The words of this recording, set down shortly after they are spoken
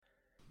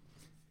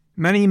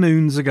Many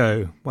moons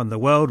ago, when the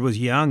world was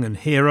young and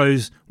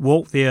heroes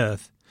walked the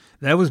earth,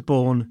 there was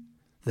born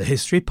the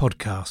History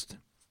Podcast.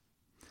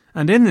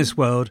 And in this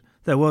world,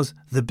 there was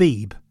the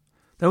Beeb.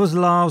 There was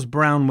Lars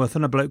Brownworth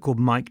and a bloke called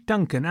Mike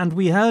Duncan, and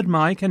we heard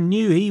Mike and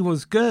knew he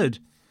was good.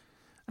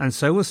 And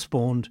so was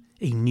spawned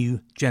a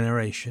new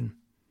generation,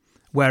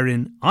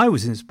 wherein I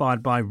was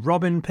inspired by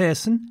Robin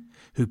Pearson,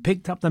 who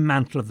picked up the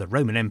mantle of the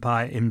Roman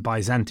Empire in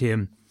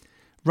Byzantium.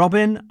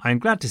 Robin, I'm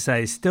glad to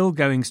say, is still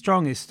going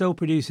strong, is still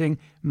producing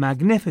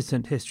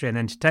magnificent history and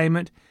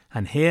entertainment,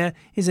 and here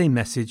is a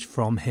message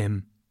from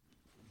him.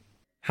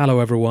 Hello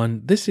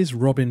everyone, this is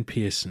Robin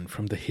Pearson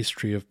from the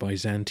History of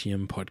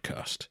Byzantium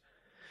podcast.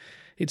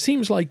 It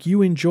seems like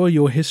you enjoy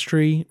your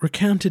history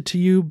recounted to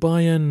you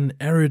by an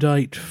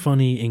erudite,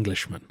 funny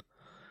Englishman.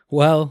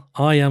 Well,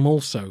 I am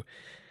also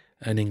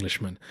an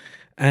Englishman.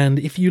 And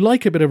if you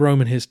like a bit of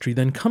Roman history,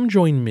 then come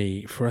join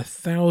me for a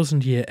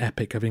 1,000-year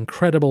epic of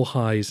incredible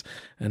highs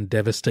and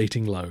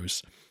devastating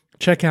lows.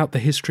 Check out The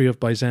History of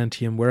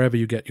Byzantium wherever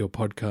you get your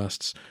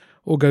podcasts,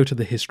 or go to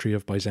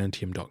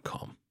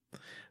thehistoryofbyzantium.com.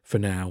 For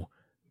now,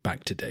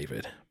 back to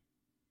David.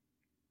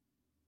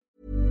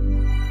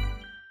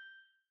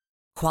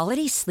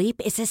 Quality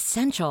sleep is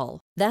essential.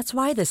 That's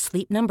why the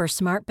Sleep Number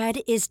Smart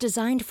Bed is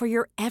designed for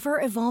your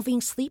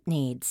ever-evolving sleep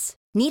needs.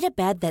 Need a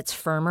bed that's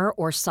firmer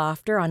or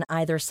softer on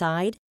either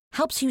side?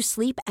 Helps you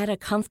sleep at a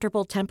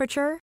comfortable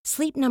temperature?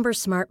 Sleep Number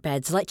Smart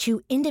Beds let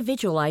you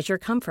individualize your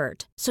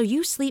comfort, so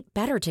you sleep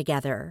better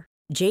together.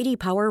 J.D.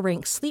 Power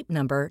ranks Sleep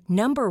Number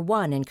number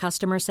 1 in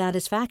customer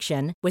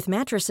satisfaction with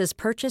mattresses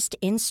purchased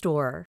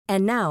in-store.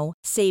 And now,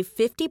 save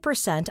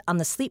 50% on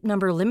the Sleep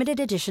Number Limited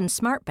Edition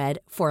Smart Bed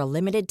for a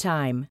limited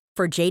time.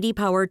 For J.D.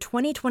 Power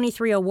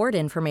 2023 award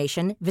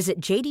information, visit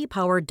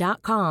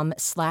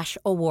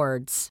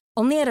jdpower.com/awards.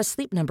 Only at a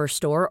Sleep Number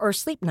store or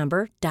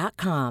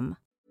sleepnumber.com.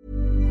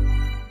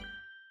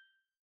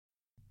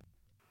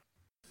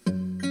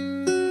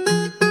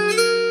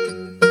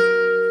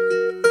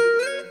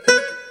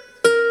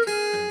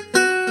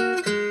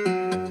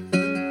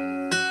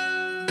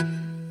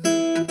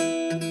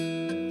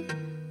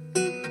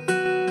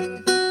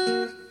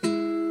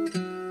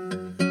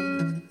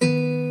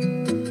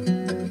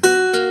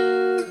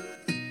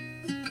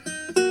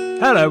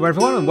 Hello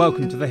everyone and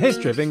welcome to the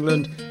History of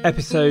England,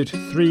 episode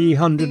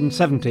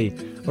 370,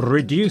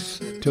 Reduce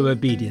to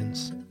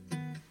Obedience.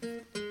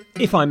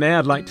 If I may,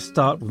 I'd like to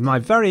start with my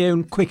very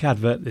own quick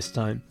advert this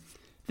time.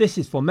 This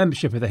is for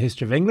membership of the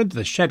History of England,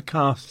 the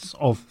Shedcasts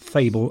of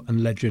Fable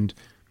and Legend.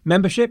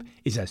 Membership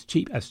is as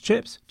cheap as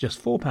chips,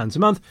 just £4 a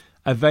month,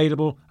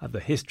 available at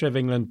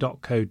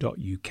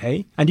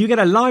thehistoryofengland.co.uk. And you get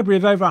a library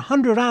of over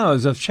 100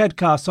 hours of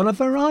Shedcasts on a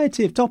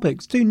variety of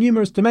topics, too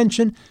numerous to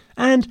mention,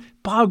 and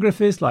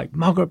biographies like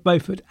Margaret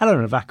Beaufort,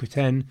 Eleanor of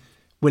Aquitaine,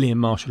 William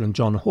Marshall and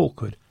John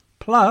Hawkwood.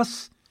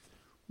 Plus,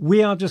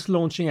 we are just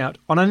launching out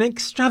on an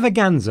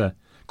extravaganza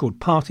called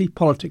Party,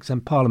 Politics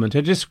and Parliament,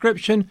 a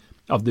description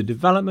of the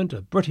development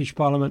of British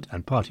Parliament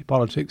and party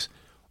politics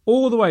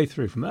all the way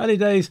through from early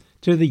days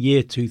to the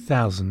year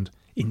 2000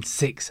 in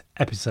 6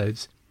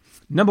 episodes.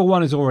 Number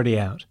 1 is already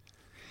out.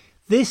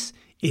 This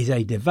is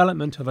a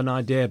development of an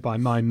idea by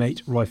my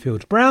mate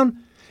Royfield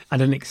Brown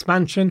and an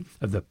expansion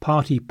of the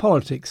Party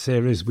Politics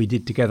series we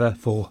did together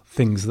for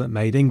Things That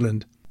Made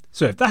England.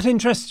 So if that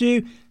interests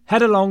you,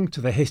 head along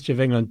to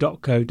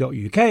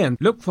thehistoryofengland.co.uk and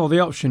look for the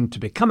option to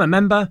become a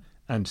member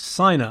and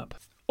sign up.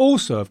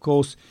 Also, of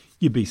course,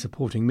 you'd be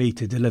supporting me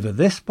to deliver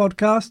this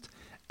podcast,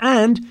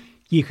 and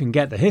you can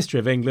get the History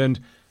of England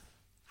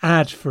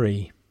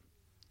ad-free.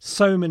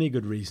 So many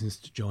good reasons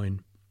to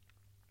join.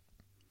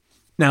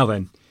 Now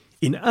then,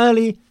 in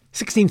early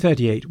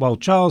 1638, while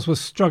Charles was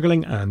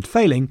struggling and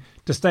failing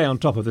to stay on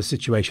top of the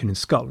situation in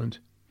Scotland,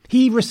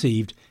 he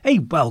received a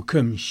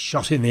welcome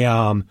shot in the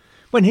arm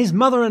when his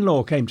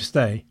mother-in-law came to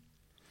stay.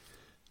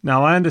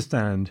 Now, I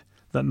understand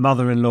that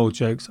mother-in-law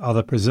jokes are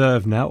the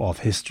preserve now of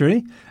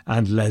history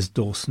and Les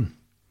Dawson.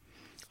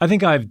 I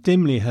think I've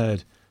dimly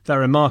heard that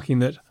remarking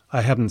that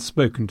I haven't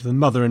spoken to the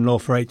mother-in-law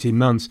for 18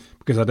 months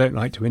because I don't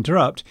like to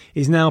interrupt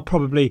is now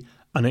probably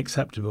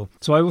unacceptable.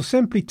 So I will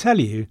simply tell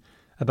you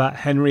about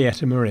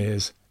Henrietta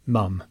Maria's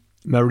mum,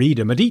 Marie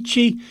de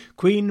Medici,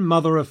 Queen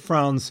Mother of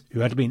France, who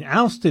had been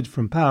ousted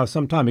from power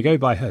some time ago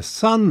by her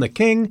son, the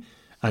King,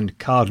 and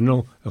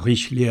Cardinal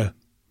Richelieu.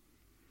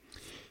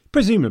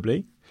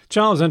 Presumably,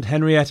 Charles and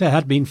Henrietta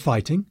had been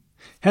fighting.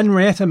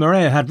 Henrietta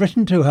Maria had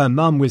written to her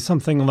mum with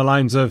something on the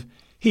lines of,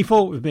 "He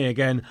fought with me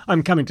again,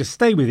 I'm coming to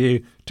stay with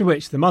you," to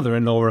which the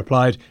mother-in-law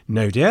replied,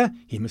 "No, dear,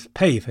 he must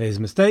pay for his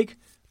mistake.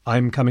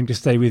 I'm coming to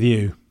stay with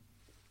you."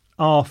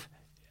 Arf,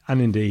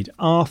 and indeed,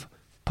 arf,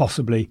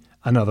 possibly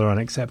another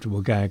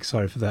unacceptable gag,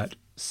 sorry for that.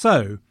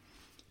 So,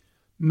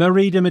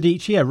 Marie de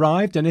Medici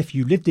arrived, and if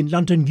you lived in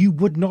London, you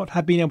would not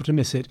have been able to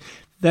miss it.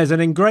 There's an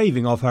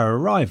engraving of her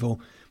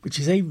arrival, which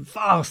is a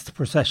vast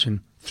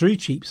procession through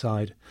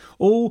Cheapside,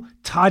 all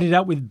tidied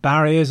up with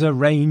barriers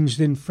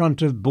arranged in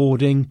front of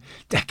boarding,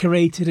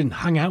 decorated and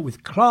hung out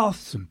with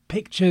cloths and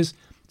pictures,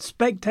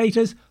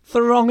 spectators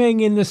thronging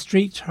in the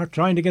streets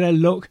trying to get a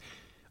look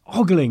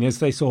ogling as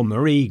they saw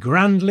Marie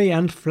grandly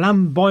and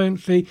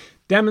flamboyantly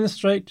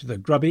demonstrate to the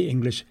grubby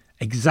English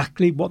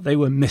exactly what they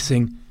were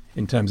missing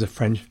in terms of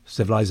French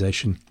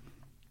civilization.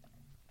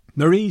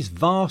 Marie's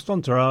vast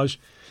entourage,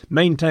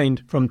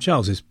 maintained from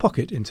Charles's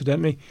pocket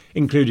incidentally,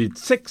 included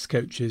 6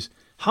 coaches,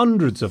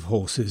 hundreds of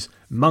horses,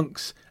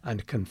 monks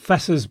and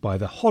confessors by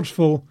the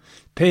hodful,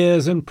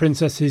 peers and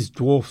princesses,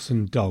 dwarfs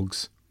and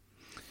dogs.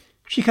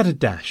 She cut a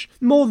dash.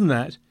 More than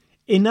that,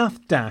 enough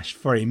dash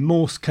for a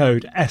Morse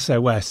code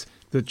SOS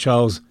that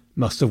Charles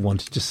must have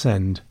wanted to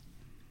send.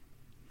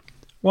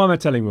 Why am I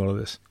telling you all of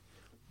this?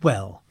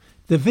 Well,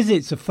 the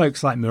visits of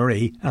folks like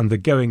Marie and the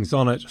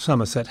goings-on at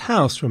Somerset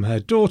House from her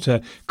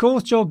daughter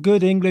caused your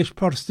good English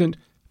Protestant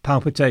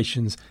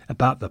palpitations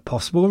about the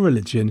possible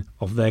religion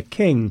of their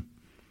king.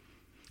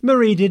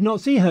 Marie did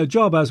not see her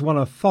job as one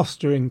of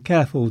fostering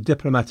careful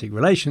diplomatic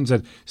relations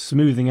and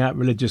smoothing out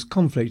religious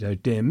conflict. Oh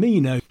dear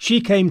me, no.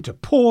 She came to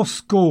pour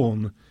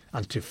scorn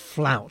and to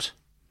flout.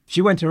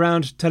 She went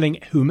around telling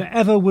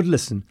whomever would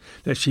listen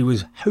that she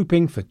was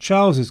hoping for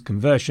Charles's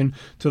conversion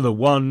to the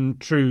one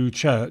true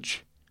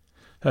church.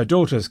 Her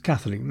daughter's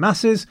Catholic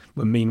masses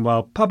were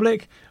meanwhile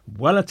public,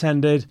 well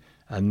attended,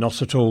 and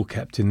not at all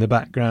kept in the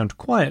background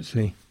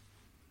quietly.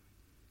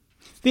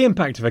 The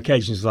impact of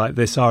occasions like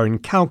this are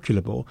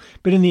incalculable,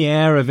 but in the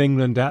air of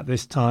England at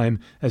this time,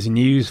 as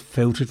news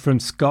filtered from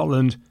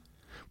Scotland,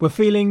 were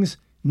feelings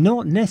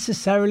not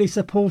necessarily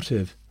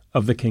supportive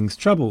of the king's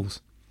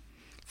troubles.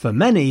 For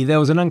many, there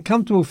was an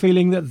uncomfortable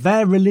feeling that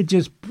their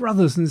religious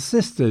brothers and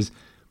sisters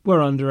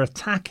were under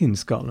attack in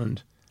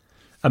Scotland,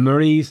 and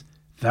Marie's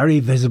very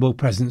visible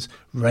presence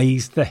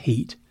raised the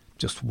heat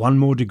just one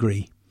more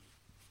degree.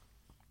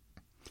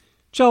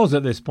 Charles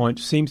at this point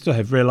seems to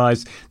have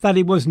realised that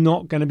it was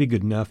not going to be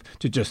good enough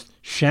to just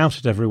shout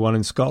at everyone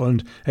in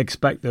Scotland,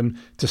 expect them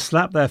to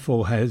slap their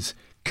foreheads,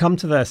 come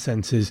to their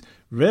senses,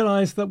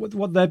 realise that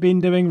what they'd been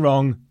doing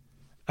wrong,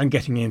 and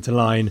getting into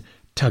line,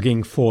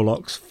 tugging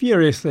forelocks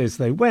furiously as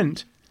they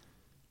went.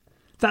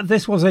 That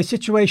this was a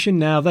situation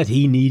now that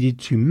he needed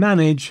to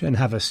manage and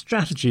have a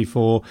strategy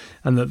for,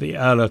 and that the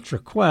Earl of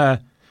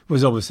Traquair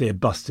was obviously a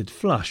busted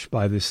flush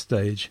by this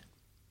stage.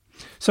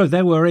 So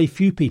there were a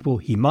few people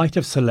he might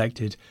have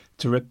selected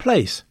to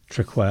replace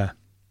Traquair.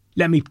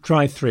 Let me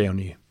try 3 on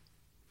you.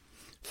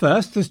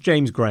 First, there's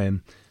James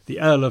Graham, the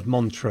Earl of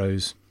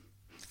Montrose.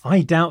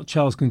 I doubt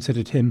Charles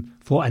considered him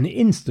for an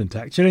instant,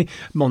 actually.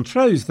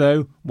 Montrose,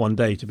 though, one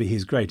day to be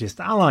his greatest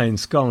ally in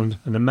Scotland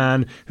and a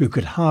man who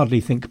could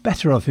hardly think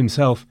better of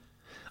himself,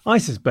 I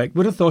suspect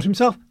would have thought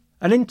himself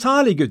an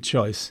entirely good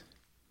choice.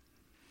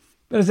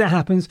 But as it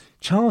happens,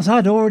 Charles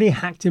had already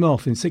hacked him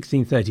off in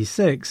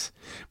 1636,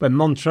 when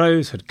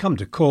Montrose had come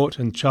to court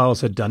and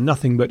Charles had done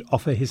nothing but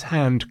offer his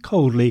hand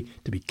coldly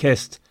to be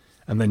kissed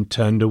and then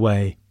turned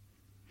away.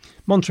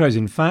 Montrose,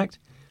 in fact,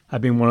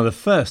 had been one of the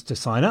first to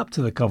sign up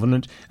to the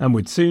covenant and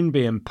would soon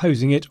be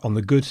imposing it on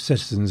the good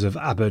citizens of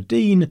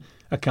Aberdeen,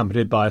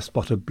 accompanied by a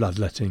spot of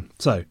bloodletting.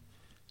 So,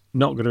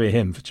 not going to be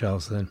him for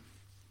Charles then.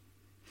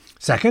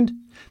 Second,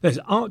 there's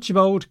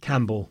Archibald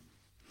Campbell.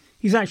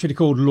 He's actually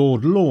called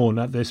Lord Lorne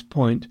at this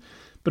point,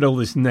 but all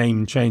this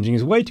name changing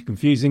is way too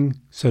confusing,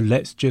 so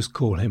let's just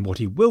call him what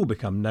he will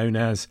become known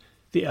as,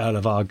 the Earl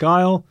of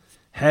Argyll,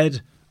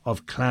 head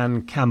of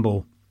Clan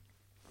Campbell.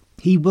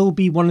 He will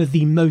be one of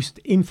the most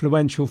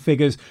influential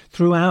figures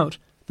throughout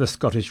the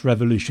Scottish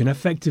Revolution,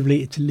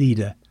 effectively its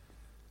leader.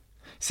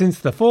 Since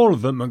the fall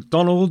of the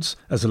MacDonalds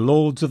as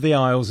Lords of the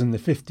Isles in the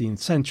 15th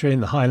century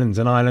in the Highlands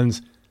and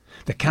Islands,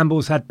 the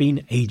Campbells had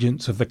been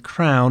agents of the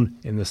Crown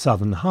in the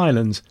Southern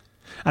Highlands,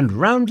 and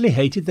roundly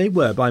hated they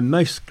were by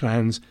most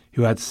clans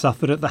who had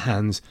suffered at the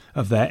hands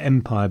of their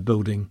empire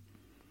building.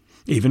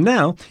 Even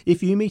now,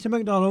 if you meet a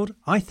MacDonald,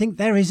 I think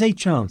there is a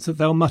chance that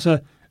they'll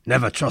mutter,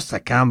 "Never trust a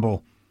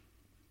Campbell."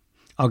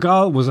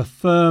 Argyll was a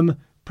firm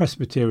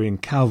Presbyterian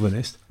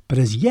Calvinist, but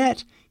as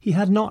yet he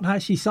had not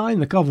actually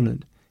signed the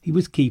covenant. He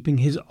was keeping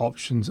his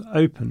options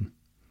open.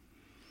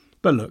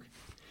 But look,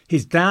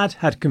 his dad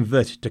had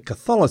converted to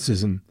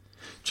Catholicism.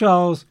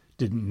 Charles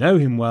didn't know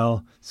him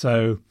well,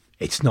 so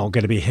it's not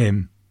going to be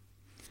him.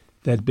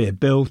 There'd be a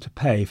bill to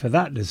pay for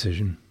that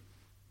decision.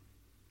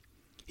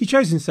 He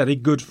chose instead a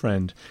good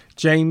friend,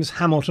 James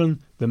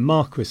Hamilton, the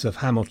Marquis of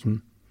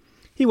Hamilton.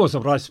 He was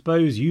what I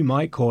suppose you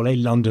might call a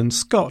London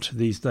Scot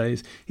these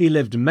days. He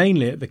lived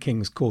mainly at the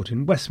King's Court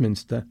in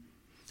Westminster.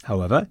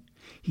 However,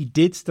 he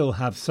did still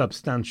have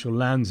substantial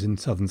lands in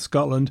southern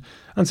Scotland,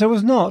 and so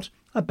was not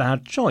a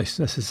bad choice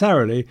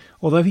necessarily,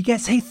 although he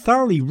gets a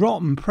thoroughly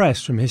rotten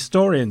press from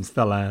historians,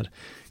 the lad.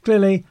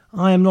 Clearly,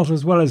 I am not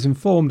as well as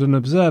informed an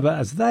observer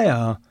as they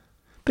are,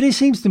 but it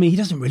seems to me he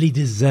doesn't really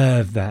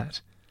deserve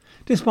that.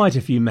 Despite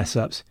a few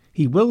mess-ups,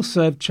 he will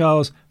serve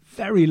Charles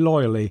very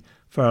loyally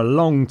for a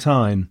long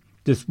time,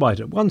 despite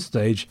at one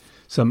stage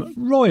some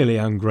royally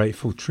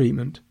ungrateful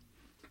treatment.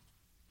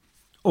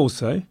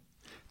 Also,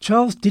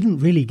 Charles didn't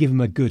really give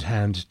him a good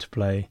hand to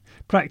play,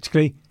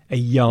 practically a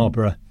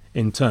Yarborough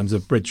in terms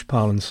of bridge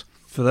parlance.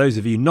 For those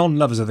of you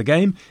non-lovers of the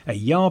game, a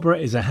Yarborough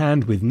is a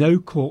hand with no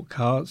court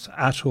cards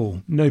at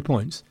all, no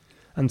points,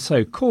 and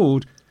so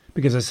called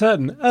because a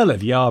certain Earl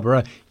of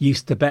Yarborough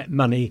used to bet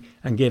money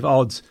and give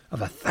odds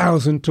of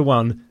 1,000 to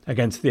 1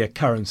 against the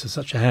occurrence of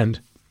such a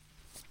hand.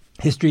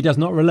 History does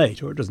not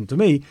relate, or it doesn't to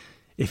me,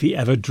 if he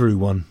ever drew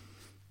one.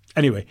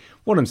 Anyway,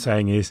 what I'm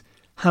saying is,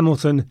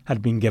 Hamilton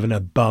had been given a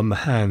bum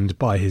hand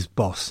by his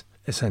boss,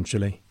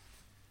 essentially.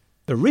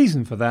 The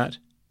reason for that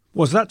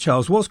was that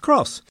Charles was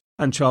cross,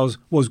 and Charles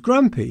was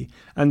grumpy,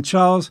 and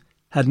Charles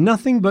had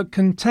nothing but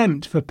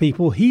contempt for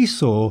people he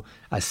saw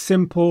as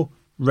simple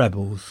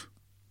rebels.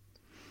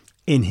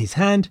 In his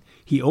hand,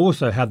 he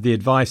also had the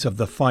advice of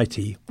the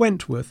fighty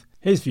Wentworth.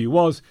 His view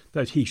was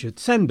that he should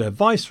send a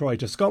viceroy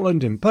to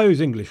Scotland,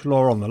 impose English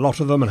law on the lot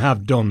of them, and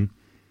have done.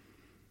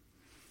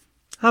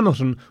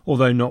 Hamilton,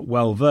 although not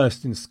well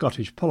versed in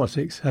Scottish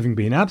politics, having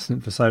been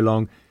absent for so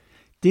long,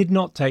 did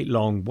not take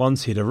long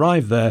once he'd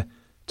arrived there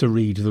to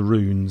read the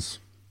runes.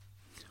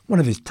 One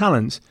of his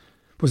talents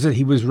was that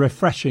he was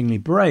refreshingly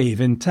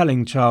brave in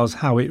telling Charles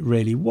how it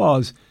really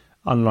was,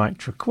 unlike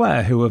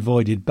Traquair, who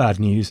avoided bad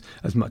news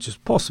as much as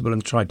possible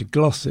and tried to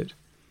gloss it.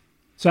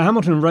 So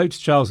Hamilton wrote to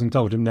Charles and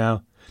told him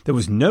now there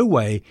was no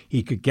way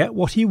he could get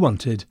what he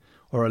wanted,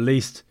 or at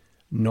least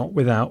not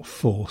without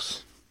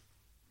force.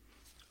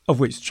 Of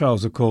which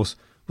Charles, of course,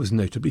 was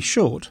notably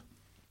short.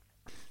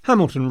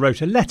 Hamilton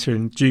wrote a letter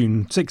in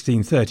June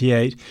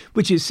 1638,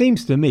 which it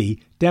seems to me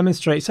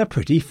demonstrates a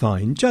pretty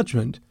fine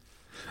judgment,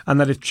 and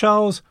that if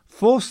Charles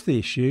forced the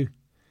issue,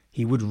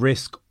 he would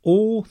risk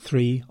all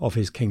 3 of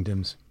his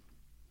kingdoms.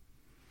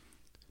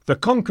 The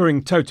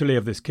conquering totally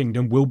of this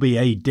kingdom will be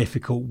a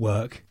difficult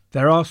work.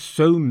 There are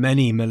so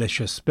many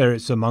malicious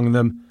spirits among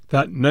them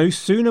that no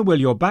sooner will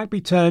your back be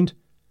turned,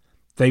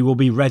 they will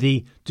be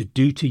ready to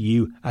do to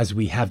you as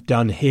we have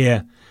done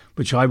here,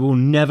 which I will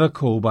never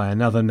call by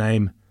another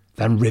name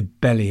than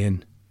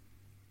rebellion.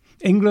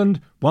 England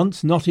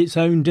wants not its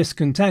own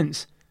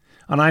discontents,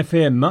 and I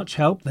fear much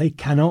help they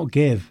cannot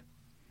give.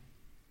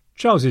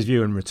 Charles's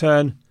view in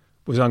return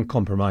was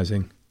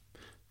uncompromising.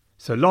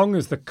 So long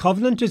as the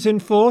Covenant is in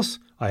force,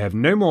 I have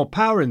no more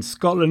power in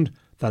Scotland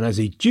than as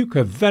a Duke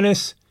of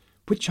Venice,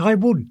 which I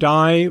will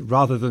die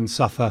rather than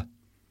suffer.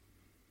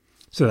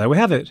 So there we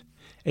have it,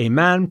 a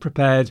man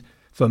prepared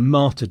for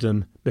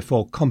martyrdom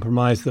before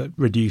compromise that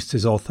reduced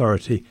his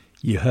authority.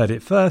 You heard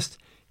it first,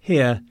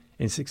 here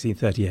in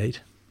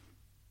 1638.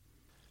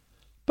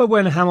 But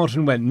when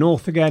Hamilton went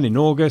north again in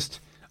August,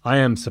 I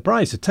am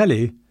surprised to tell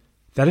you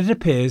that it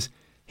appears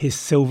his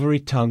silvery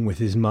tongue with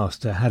his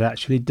master had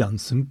actually done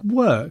some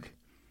work.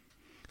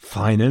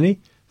 Finally,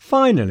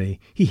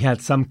 he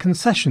had some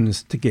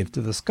concessions to give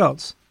to the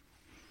Scots.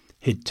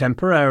 He'd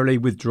temporarily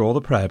withdraw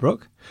the prayer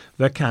book,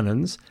 the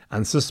canons,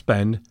 and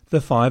suspend the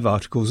 5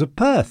 Articles of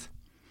Perth.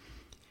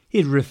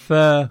 He'd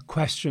refer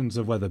questions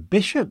of whether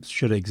bishops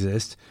should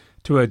exist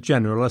to a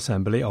General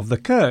Assembly of the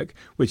Kirk,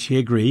 which he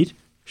agreed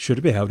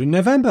should be held in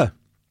November.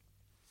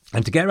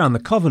 And to get around the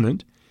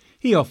Covenant,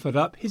 he offered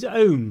up his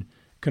own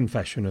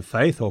confession of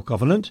faith or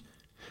covenant,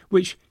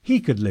 which he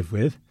could live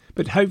with,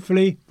 but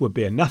hopefully would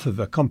be enough of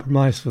a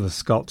compromise for the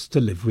Scots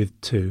to live with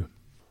too.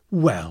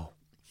 Well,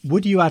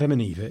 would you Adam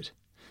and Eve it?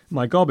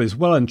 My gob is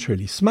well and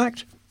truly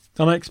smacked,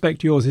 and I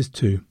expect yours is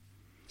too.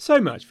 So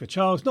much for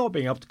Charles not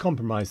being able to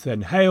compromise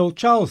then. Hail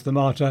Charles the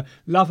Martyr,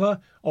 lover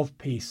of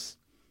peace.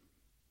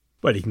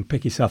 Well, he can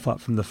pick himself up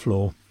from the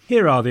floor.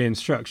 Here are the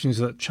instructions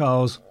that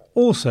Charles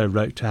also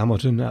wrote to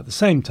Hamilton at the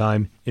same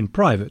time in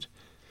private,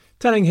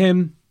 telling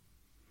him,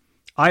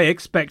 I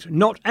expect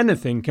not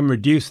anything can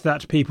reduce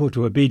that people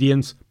to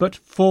obedience, but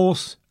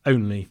force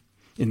only.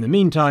 In the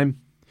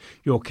meantime,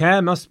 your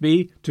care must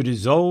be to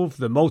dissolve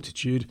the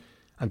multitude,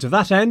 and to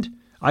that end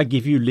I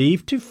give you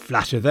leave to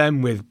flatter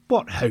them with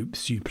what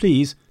hopes you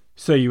please,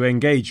 so you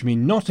engage me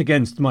not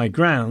against my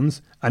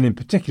grounds, and in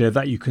particular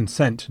that you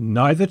consent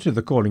neither to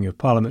the calling of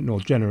Parliament nor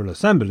General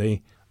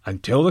Assembly,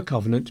 until the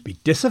Covenant be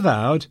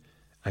disavowed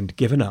and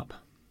given up.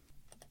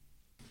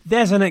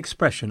 There's an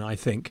expression, I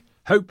think,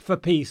 hope for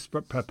peace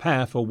but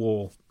prepare for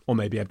war. Or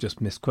maybe I've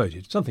just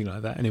misquoted, something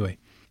like that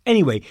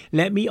Anyway,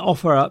 let me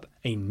offer up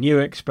a new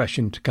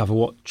expression to cover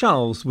what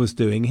Charles was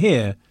doing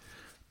here.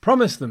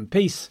 Promise them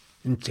peace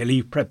until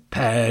he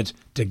prepared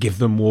to give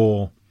them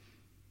war.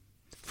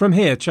 From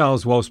here,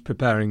 Charles was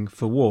preparing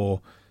for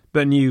war,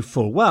 but knew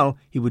full well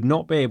he would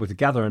not be able to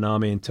gather an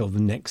army until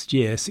the next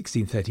year,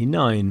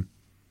 1639.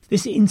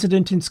 This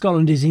incident in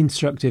Scotland is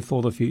instructive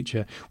for the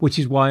future, which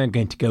is why I'm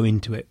going to go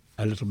into it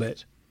a little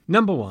bit.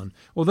 Number one,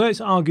 although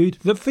it's argued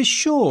that for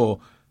sure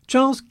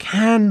Charles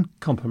can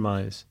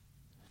compromise,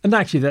 and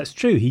actually that's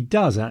true, he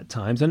does at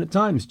times, and at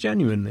times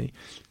genuinely,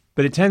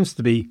 but it tends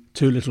to be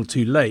too little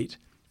too late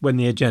when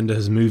the agenda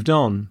has moved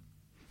on.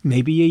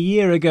 Maybe a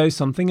year ago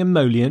something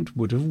emollient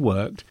would have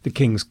worked. The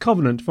King's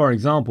Covenant, for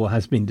example,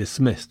 has been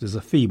dismissed as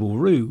a feeble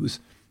ruse.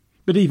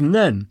 But even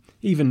then,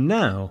 even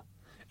now,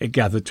 it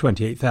gathered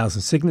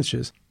 28,000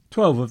 signatures.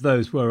 12 of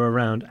those were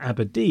around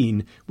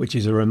Aberdeen, which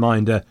is a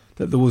reminder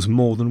that there was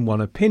more than one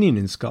opinion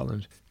in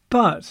Scotland.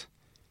 But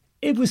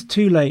it was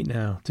too late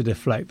now to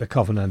deflect the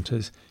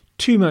Covenanters.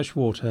 Too much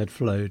water had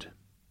flowed.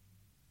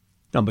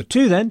 Number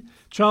 2 then,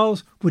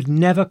 Charles would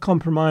never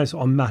compromise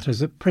on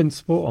matters of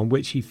principle on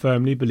which he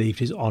firmly believed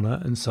his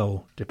honour and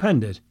soul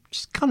depended, which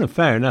is kind of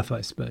fair enough,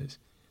 I suppose.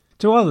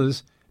 To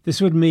others,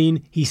 this would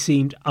mean he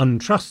seemed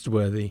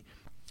untrustworthy.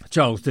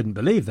 Charles didn't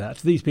believe that.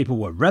 These people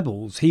were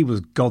rebels. He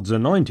was God's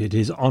anointed.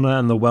 His honour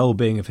and the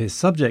well-being of his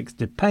subjects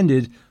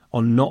depended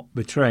on not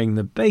betraying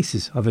the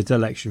basis of his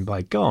election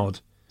by God.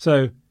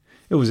 So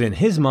it was in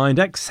his mind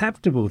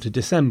acceptable to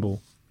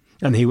dissemble,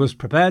 and he was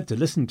prepared to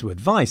listen to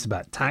advice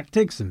about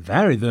tactics and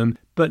vary them,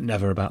 but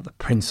never about the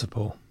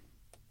principle.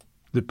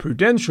 The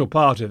prudential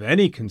part of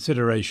any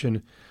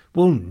consideration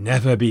will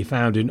never be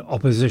found in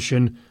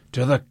opposition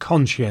to the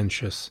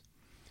conscientious,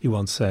 he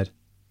once said.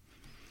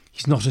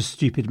 He's not a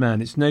stupid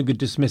man. It's no good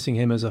dismissing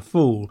him as a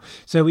fool.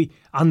 So he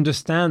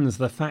understands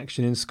the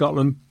faction in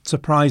Scotland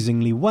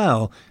surprisingly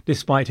well,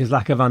 despite his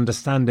lack of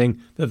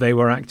understanding that they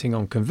were acting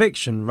on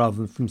conviction rather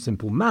than from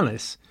simple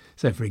malice.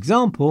 So, for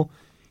example,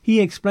 he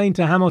explained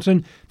to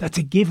Hamilton that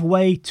to give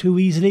way too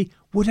easily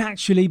would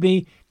actually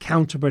be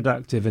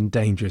counterproductive and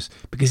dangerous,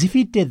 because if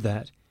he did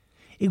that,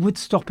 it would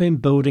stop him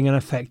building an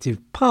effective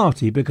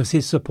party because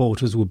his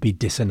supporters would be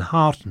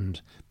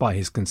disheartened by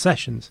his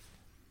concessions.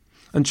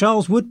 And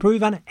Charles would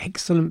prove an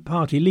excellent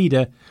party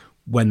leader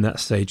when that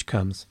stage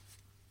comes.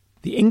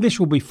 The English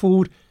will be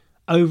fooled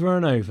over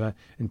and over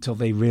until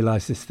they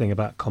realise this thing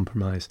about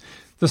compromise.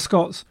 The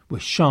Scots were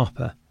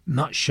sharper,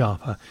 much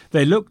sharper.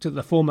 They looked at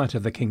the format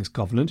of the King's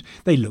Covenant,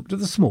 they looked at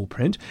the small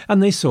print,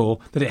 and they saw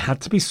that it had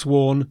to be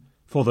sworn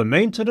for the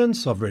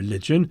maintenance of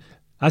religion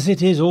as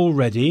it is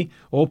already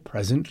or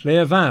presently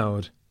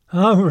avowed.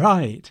 Oh,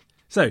 right.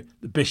 So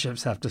the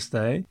bishops have to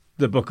stay.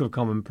 The Book of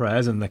Common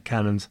Prayers and the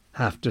canons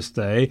have to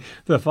stay.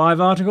 The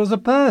 5 Articles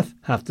of Perth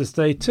have to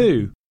stay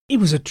too. It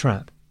was a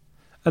trap,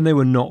 and they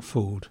were not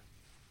fooled.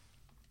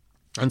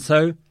 And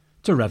so,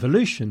 to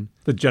revolution.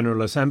 The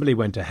General Assembly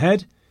went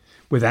ahead,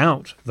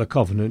 without the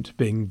Covenant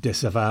being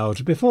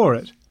disavowed before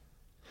it.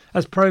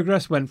 As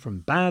progress went from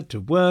bad to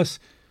worse,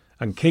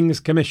 and King's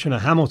Commissioner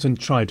Hamilton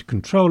tried to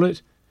control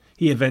it,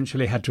 he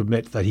eventually had to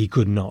admit that he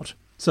could not.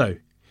 So,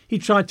 he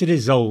tried to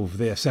dissolve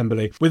the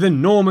Assembly. With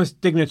enormous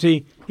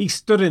dignity, he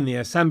stood in the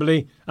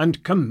Assembly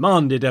and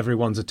commanded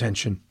everyone's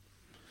attention.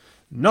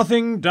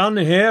 "Nothing done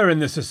here in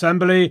this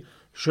Assembly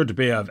should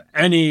be of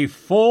any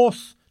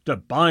force to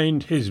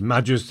bind His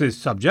Majesty's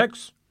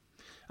subjects,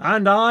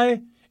 and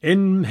I,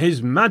 in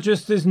His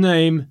Majesty's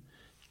name,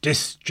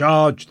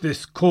 discharge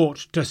this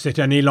court to sit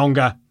any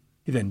longer."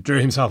 He then drew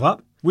himself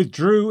up,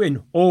 withdrew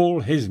in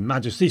all His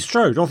Majesty,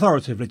 strode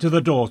authoritatively to the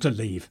door to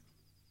leave,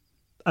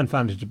 and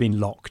found it had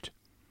been locked.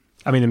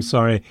 I'm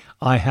sorry,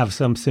 I have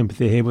some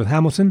sympathy here with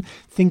Hamilton.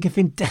 Think of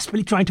him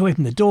desperately trying to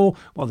open the door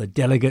while the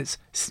delegates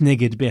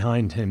sniggered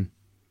behind him.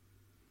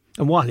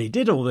 And while he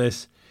did all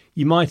this,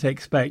 you might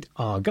expect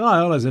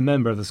Argyll, as a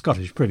member of the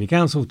Scottish Privy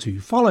Council,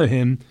 to follow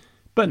him,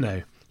 but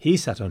no, he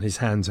sat on his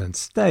hands and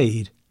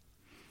stayed.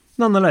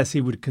 Nonetheless, he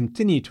would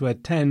continue to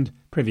attend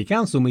Privy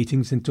Council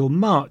meetings until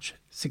March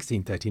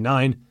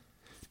 1639,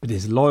 but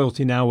his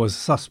loyalty now was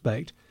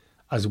suspect,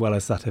 as well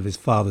as that of his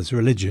father's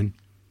religion.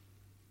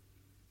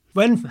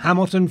 When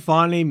Hamilton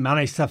finally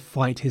managed to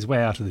fight his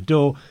way out of the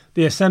door,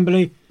 the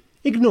Assembly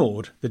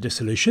ignored the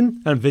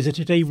dissolution and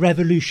visited a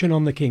revolution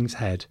on the King's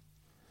head.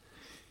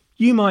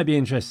 You might be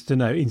interested to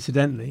know,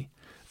 incidentally,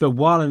 that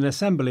while an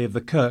Assembly of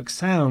the Kirk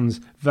sounds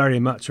very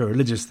much a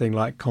religious thing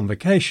like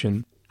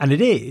convocation, and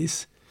it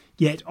is,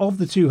 yet of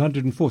the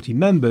 240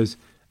 members,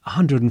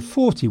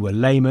 140 were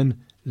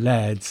laymen,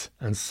 lairds,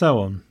 and so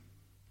on.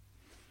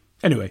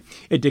 Anyway,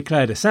 it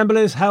declared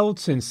assemblies held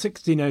since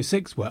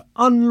 1606 were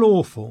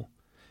unlawful,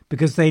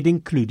 because they'd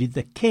included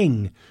the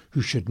king,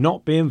 who should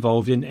not be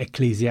involved in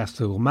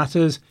ecclesiastical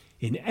matters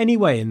in any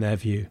way in their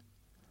view.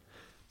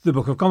 The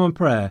Book of Common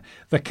Prayer,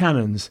 the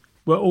canons,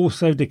 were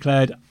also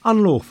declared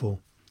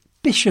unlawful.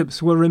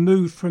 Bishops were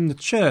removed from the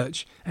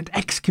church and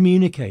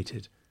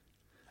excommunicated,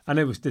 and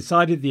it was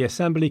decided the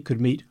Assembly could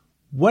meet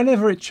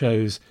whenever it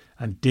chose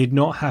and did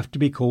not have to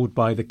be called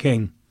by the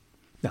king.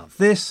 Now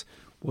this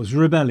was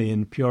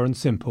rebellion, pure and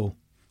simple.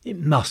 It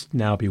must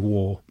now be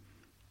war.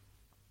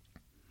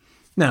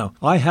 Now,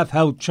 I have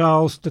held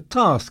Charles to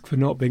task for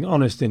not being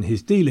honest in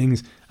his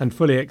dealings and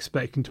fully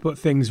expecting to put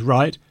things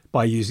right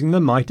by using the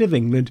might of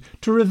England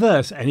to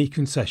reverse any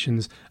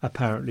concessions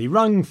apparently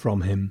wrung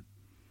from him.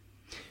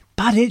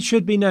 But it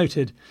should be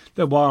noted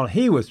that while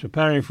he was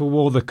preparing for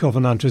war, the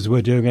Covenanters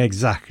were doing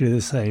exactly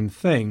the same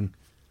thing.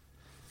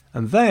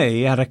 And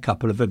they had a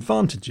couple of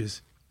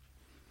advantages.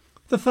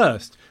 The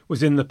first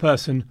was in the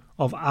person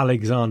of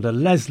Alexander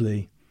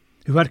Leslie,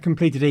 who had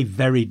completed a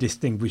very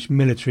distinguished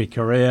military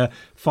career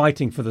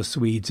fighting for the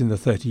Swedes in the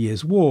 30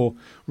 Years' War,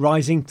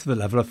 rising to the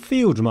level of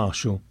Field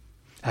Marshal,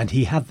 and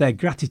he had their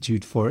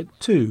gratitude for it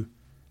too.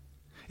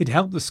 It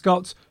helped the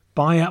Scots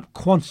buy up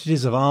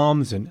quantities of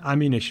arms and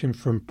ammunition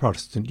from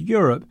Protestant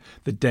Europe,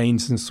 the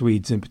Danes and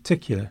Swedes in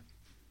particular.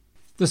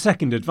 The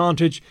second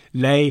advantage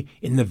lay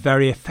in the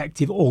very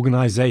effective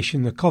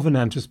organisation the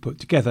Covenanters put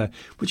together,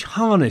 which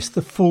harnessed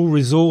the full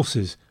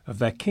resources of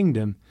their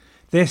kingdom.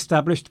 They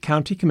established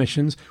county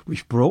commissions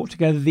which brought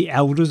together the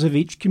elders of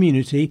each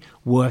community,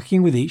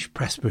 working with each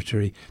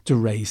presbytery to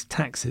raise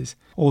taxes.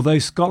 Although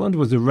Scotland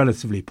was a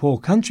relatively poor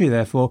country,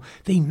 therefore,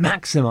 they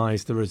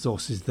maximised the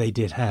resources they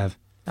did have.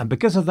 And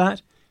because of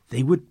that,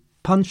 they would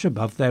punch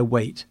above their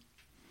weight.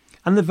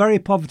 And the very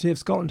poverty of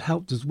Scotland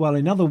helped as well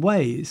in other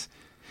ways.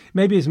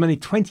 Maybe as many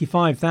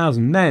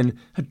 25,000 men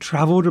had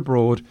travelled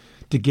abroad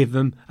to give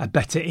them a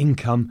better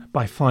income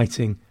by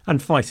fighting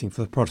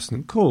for the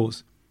Protestant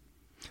cause.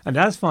 And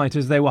as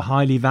fighters they were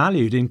highly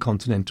valued in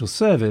continental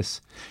service.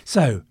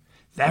 So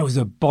there was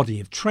a body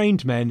of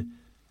trained men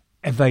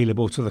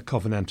available to the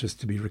Covenanters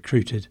to be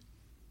recruited.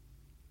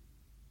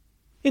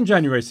 In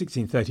January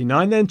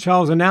 1639 then,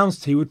 Charles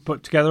announced he would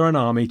put together an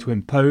army to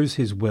impose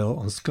his will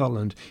on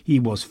Scotland. He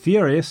was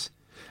furious,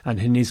 and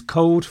in his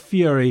cold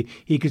fury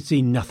he could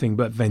see nothing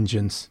but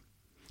vengeance.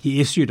 He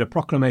issued a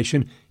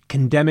proclamation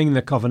condemning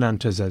the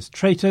Covenanters as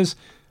traitors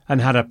and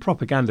had a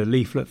propaganda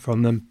leaflet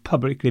from them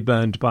publicly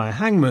burned by a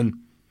hangman,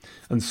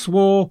 and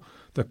swore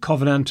the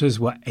Covenanters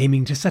were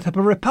aiming to set up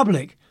a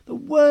republic, the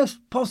worst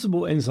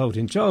possible insult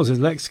in Charles's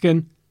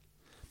lexicon,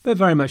 but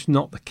very much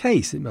not the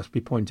case, it must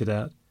be pointed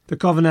out. The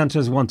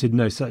Covenanters wanted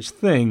no such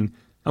thing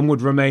and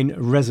would remain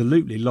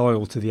resolutely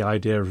loyal to the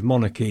idea of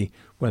monarchy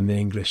when the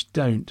English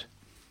don't.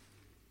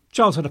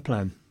 Charles had a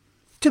plan.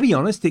 To be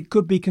honest, it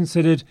could be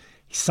considered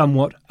a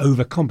somewhat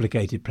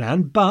overcomplicated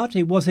plan, but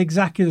it was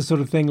exactly the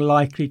sort of thing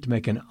likely to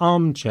make an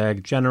armchair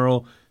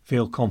general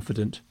feel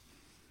confident.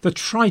 The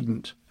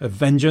trident of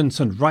vengeance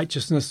and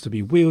righteousness to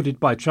be wielded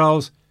by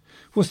Charles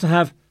was to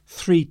have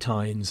 3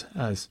 tines,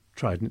 as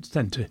tridents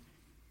tend to.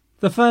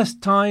 The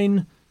first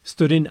tine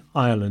stood in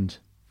Ireland.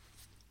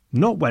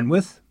 Not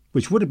Wentworth,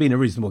 which would have been a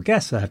reasonable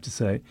guess, I have to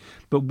say,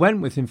 but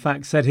Wentworth in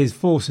fact said his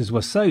forces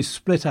were so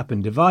split up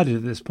and divided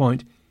at this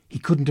point he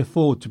couldn't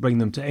afford to bring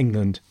them to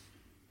England.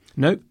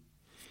 No,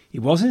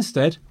 it was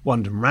instead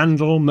one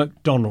Randall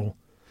MacDonald,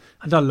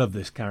 and I love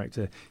this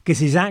character because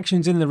his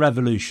actions in the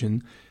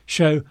Revolution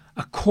show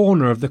a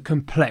corner of the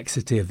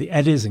complexity of the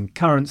eddies and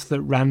currents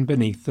that ran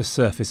beneath the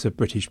surface of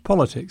British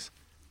politics.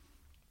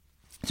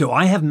 So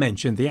I have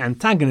mentioned the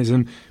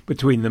antagonism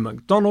between the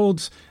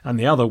MacDonalds and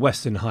the other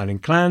Western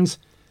Highland clans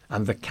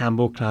and the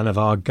Campbell clan of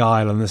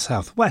Argyll and the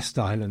South West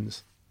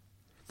Islands.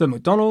 The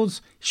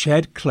MacDonalds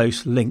shared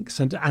close links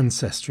and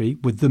ancestry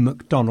with the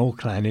MacDonald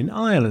clan in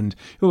Ireland,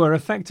 who were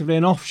effectively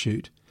an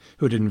offshoot,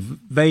 who had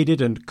invaded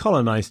and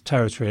colonised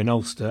territory in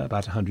Ulster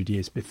about 100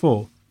 years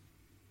before.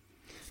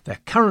 Their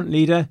current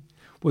leader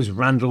was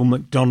Randall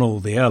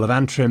MacDonald, the Earl of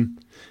Antrim,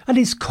 and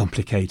is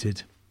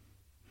complicated.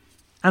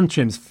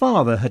 Antrim's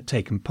father had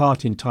taken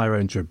part in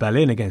Tyrone's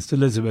rebellion against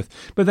Elizabeth,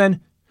 but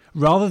then,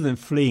 rather than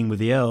fleeing with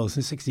the Earls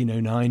in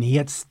 1609, he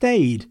had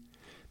stayed,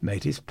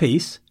 made his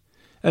peace,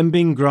 and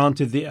been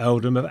granted the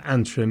earldom of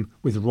Antrim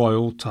with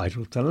royal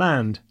title to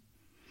land.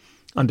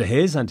 Under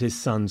his and his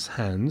son's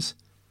hands,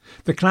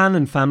 the clan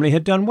and family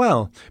had done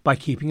well by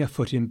keeping a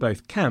foot in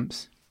both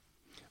camps.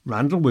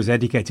 Randall was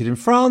educated in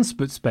France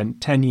but spent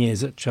 10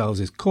 years at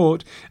Charles's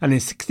court and in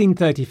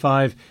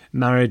 1635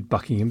 married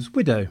Buckingham's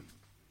widow.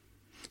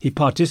 He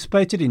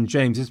participated in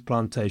James's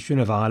plantation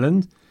of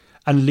Ireland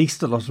and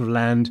leased a lot of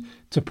land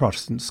to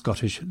Protestant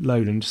Scottish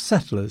lowland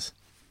settlers.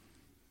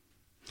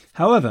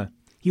 However,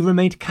 he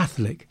remained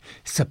Catholic,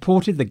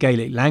 supported the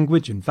Gaelic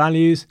language and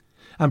values,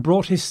 and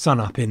brought his son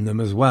up in them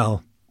as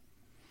well.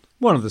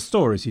 One of the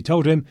stories he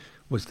told him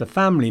was the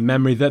family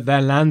memory that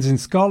their lands in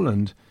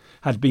Scotland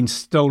had been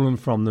stolen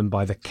from them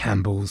by the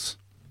Campbells.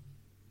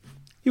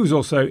 He was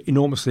also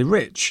enormously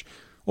rich,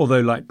 although,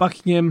 like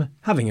Buckingham,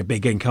 having a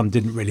big income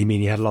didn't really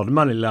mean he had a lot of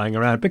money lying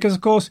around, because, of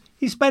course,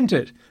 he spent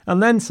it,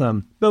 and then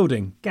some,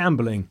 building,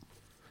 gambling.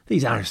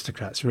 These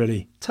aristocrats,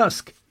 really.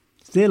 Tusk.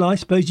 Still, I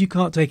suppose you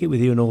can't take it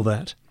with you and all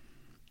that.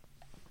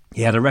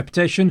 He had a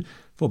reputation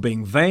for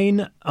being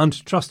vain,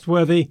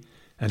 untrustworthy,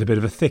 and a bit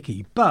of a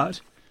thickie,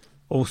 but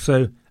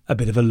also a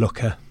bit of a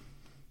looker.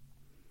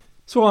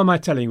 So why am I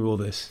telling you all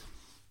this?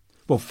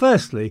 Well,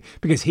 firstly,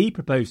 because he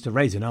proposed to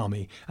raise an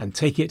army and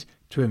take it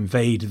to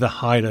invade the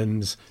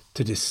Highlands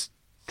to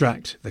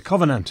distract the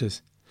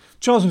Covenanters.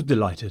 Charles was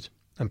delighted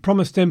and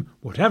promised him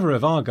whatever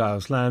of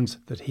Argyll's lands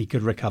that he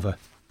could recover.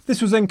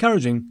 This was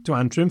encouraging to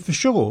Antrim for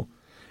sure.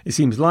 It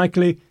seems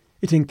likely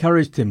it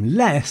encouraged him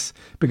less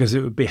because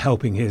it would be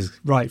helping his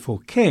rightful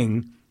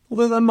king,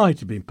 although that might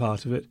have been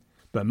part of it,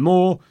 but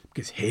more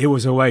because here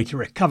was a way to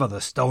recover the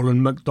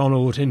stolen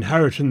MacDonald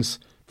inheritance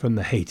from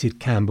the hated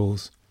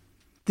Campbells.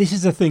 This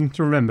is a thing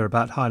to remember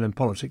about Highland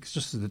politics,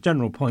 just as a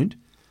general point.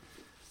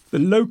 The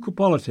local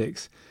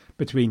politics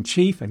between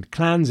chief and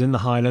clans in the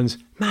Highlands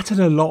mattered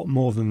a lot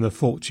more than the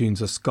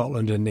fortunes of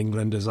Scotland and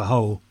England as a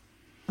whole.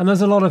 And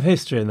there's a lot of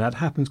history in that,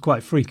 happens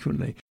quite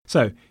frequently.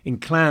 So, in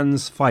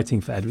clans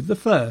fighting for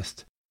Edward I,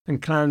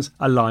 and clans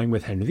allying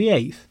with Henry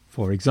VIII,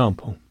 for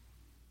example.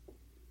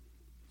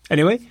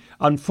 Anyway,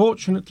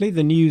 unfortunately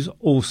the news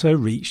also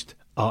reached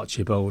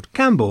Archibald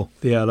Campbell,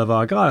 the Earl of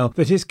Argyll,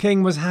 that his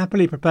king was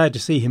happily prepared to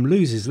see him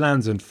lose his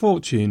lands and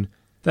fortune,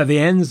 that the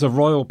ends of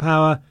royal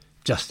power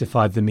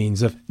justified the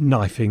means of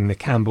knifing the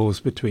Campbells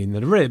between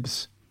the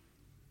ribs.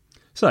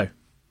 So,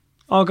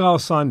 Argyll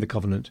signed the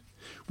covenant,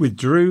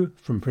 withdrew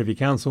from Privy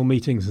Council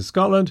meetings in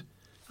Scotland,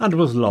 and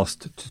was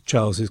lost to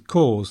Charles's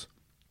cause.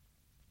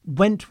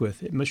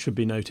 Wentworth, it should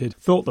be noted,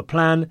 thought the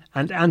plan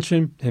and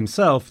Antrim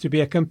himself to be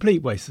a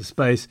complete waste of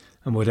space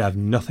and would have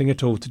nothing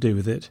at all to do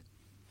with it.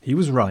 He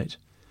was right.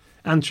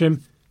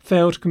 Antrim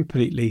failed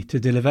completely to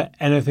deliver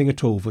anything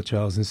at all for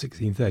Charles in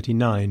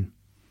 1639.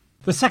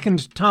 The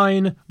second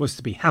Tyne was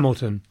to be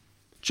Hamilton.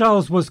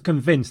 Charles was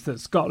convinced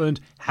that Scotland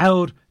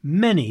held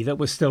many that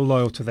were still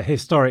loyal to the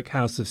historic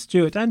House of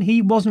Stuart, and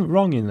he wasn't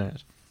wrong in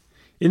that.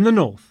 In the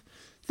north,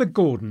 the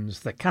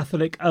Gordons, the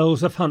Catholic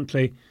Earls of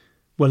Huntly,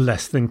 were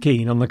less than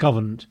keen on the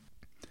covenant.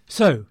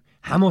 So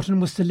Hamilton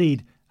was to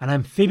lead an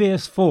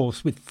amphibious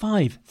force with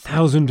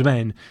 5,000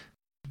 men,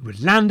 who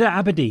would land at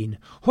Aberdeen,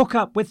 hook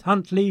up with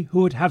Huntly,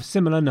 who would have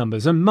similar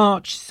numbers, and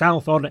march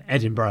south on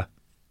Edinburgh.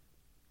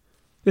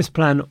 This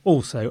plan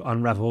also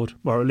unravelled,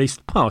 or at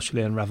least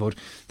partially unravelled.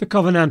 The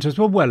Covenanters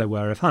were well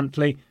aware of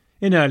Huntly.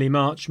 In early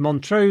March,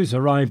 Montrose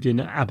arrived in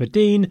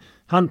Aberdeen,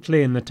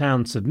 Huntly in the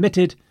town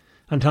submitted,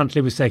 and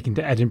Huntly was taken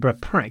to Edinburgh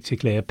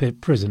practically a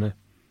prisoner.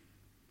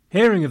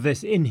 Hearing of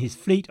this in his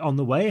fleet on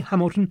the way,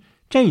 Hamilton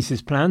changed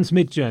his plans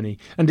mid-journey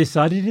and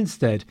decided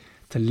instead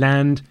to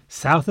land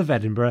south of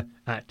Edinburgh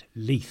at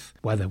Leith,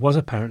 where there was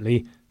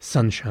apparently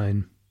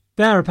sunshine.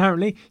 There,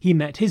 apparently, he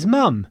met his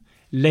mum,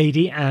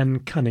 Lady Anne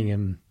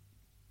Cunningham.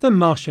 The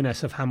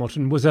Marchioness of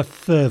Hamilton was a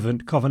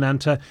fervent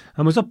Covenanter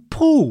and was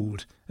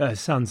appalled at her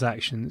son's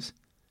actions.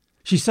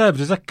 She served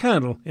as a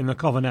colonel in the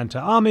Covenanter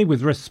army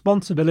with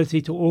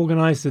responsibility to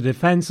organise the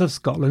defence of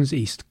Scotland's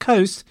east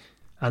coast,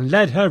 and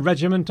led her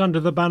regiment under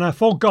the banner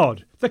 "For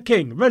God, the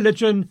King,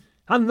 Religion,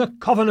 and the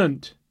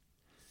Covenant."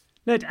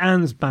 Let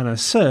Anne's banner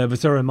serve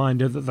as a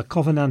reminder that the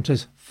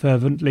Covenanters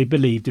fervently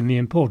believed in the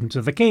importance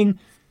of the King,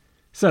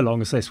 so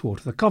long as they swore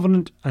to the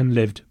Covenant and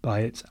lived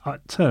by its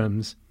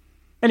terms.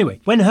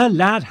 Anyway, when her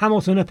lad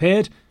Hamilton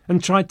appeared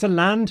and tried to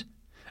land,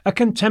 a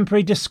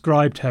contemporary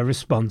described her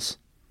response.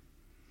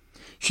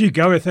 "She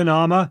goeth in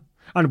armour,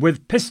 and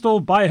with pistol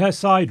by her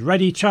side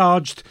ready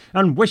charged,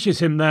 and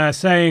wishes him there,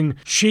 saying,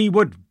 she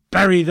would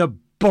bury the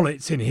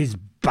bullets in his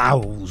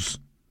bowels."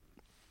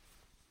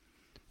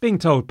 Being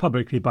told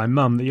publicly by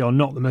mum that you're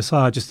not the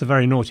Messiah, just a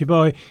very naughty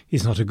boy,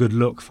 is not a good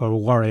look for a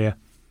warrior.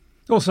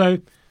 Also,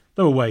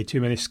 there were way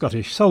too many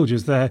Scottish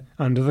soldiers there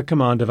under the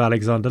command of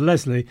Alexander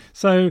Leslie,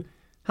 so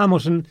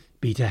Hamilton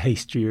beat a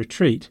hasty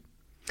retreat.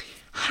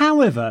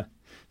 However,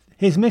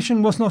 his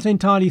mission was not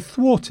entirely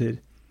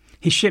thwarted.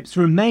 His ships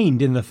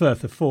remained in the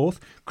Firth of Forth,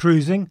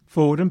 cruising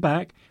forward and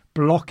back,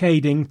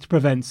 blockading to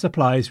prevent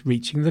supplies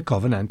reaching the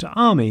Covenanter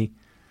army.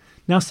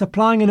 Now,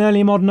 supplying an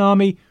early modern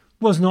army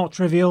was not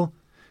trivial,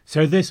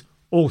 so this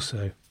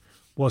also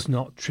was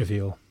not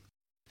trivial.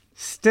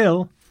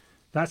 Still,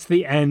 that's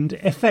the end,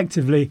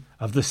 effectively,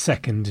 of the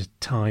second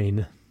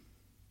Tyne.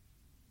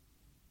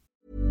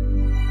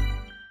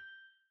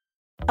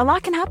 A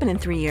lot can happen in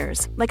 3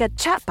 years, like a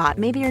chatbot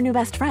may be your new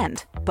best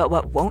friend. But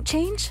what won't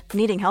change?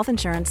 Needing health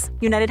insurance.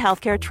 United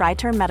Healthcare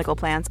Tri-Term Medical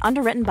Plans,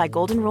 underwritten by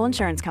Golden Rule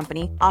Insurance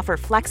Company, offer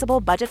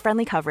flexible,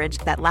 budget-friendly coverage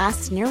that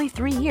lasts nearly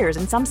 3 years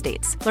in some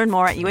states. Learn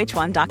more at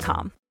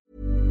uh1.com.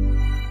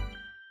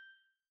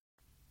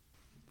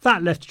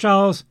 That left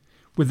Charles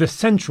with the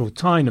central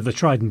Tyne of the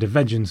Trident of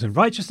Vengeance and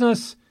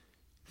Righteousness,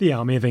 the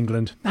Army of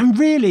England. And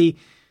really,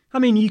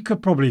 you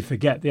could probably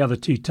forget the other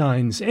two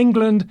Tynes.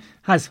 England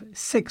has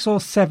 6 or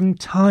 7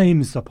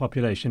 times the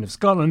population of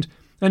Scotland,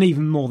 and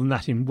even more than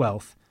that in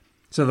wealth.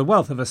 So the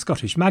wealth of a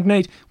Scottish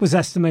magnate was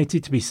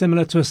estimated to be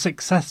similar to a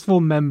successful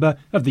member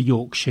of the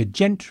Yorkshire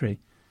gentry.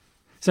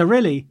 So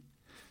really,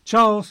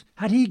 Charles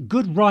had he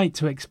good right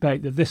to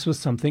expect that this was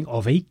something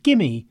of a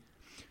gimme.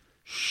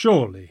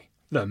 Surely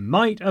the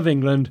might of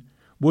England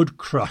would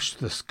crush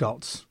the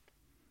Scots.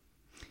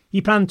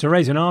 He planned to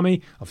raise an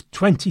army of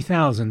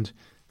 20,000,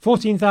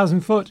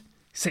 14,000 foot,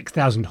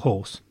 6,000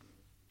 horse.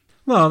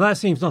 Well, that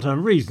seems not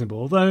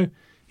unreasonable, though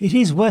it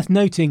is worth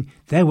noting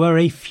there were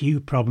a few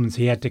problems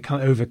he had to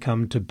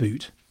overcome to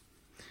boot.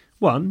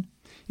 One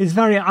is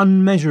very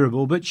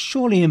unmeasurable but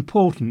surely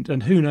important,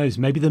 and who knows,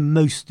 maybe the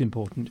most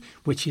important,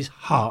 which is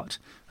heart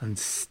and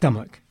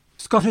stomach.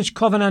 Scottish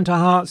Covenanter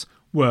hearts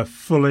were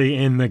fully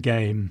in the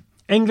game.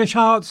 English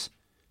hearts,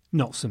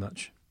 not so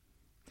much.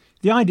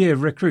 The idea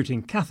of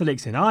recruiting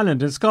Catholics in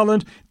Ireland and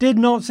Scotland did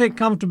not sit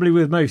comfortably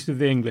with most of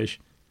the English,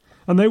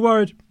 and they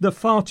worried that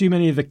far too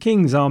many of the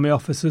King's army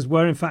officers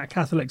were in fact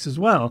Catholics as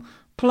well.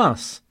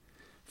 Plus,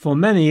 for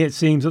many it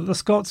seems that the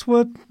Scots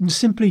were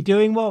simply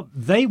doing what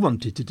they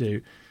wanted to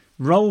do,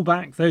 roll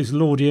back those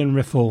Laudian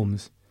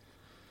reforms.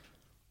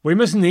 "We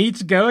must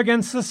needs go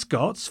against the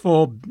Scots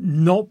for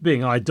not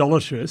being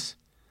idolatrous,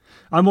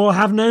 and we'll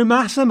have no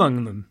mass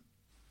among them,"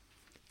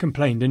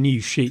 complained a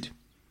news sheet.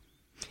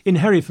 In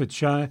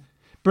Herefordshire,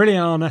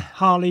 Brilliana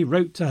Harley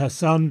wrote to her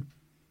son,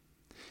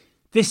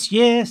 "This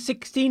year,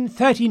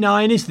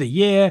 1639, is the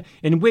year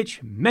in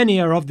which many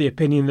are of the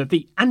opinion that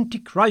the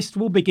Antichrist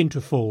will begin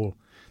to fall.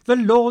 The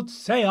Lord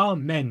say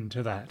amen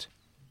to that."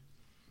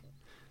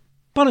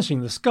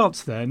 Punishing the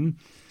Scots, then,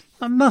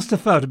 That must have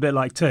felt a bit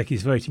like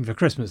turkeys voting for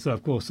Christmas, though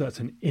of course that's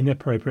an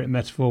inappropriate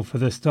metaphor for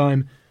this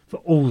time, for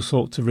all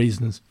sorts of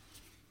reasons.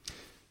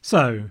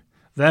 So,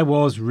 there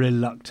was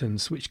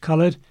reluctance, which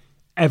coloured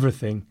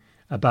everything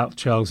about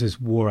Charles's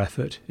war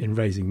effort in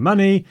raising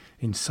money,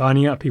 in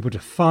signing up people to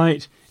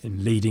fight,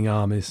 in leading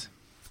armies.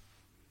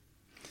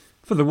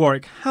 For the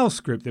Warwick House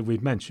group that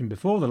we've mentioned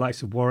before, the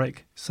likes of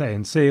Warwick, Say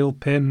and Seal,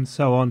 Pym,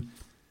 so on,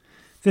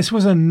 this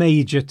was a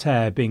major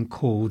tear being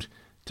called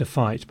to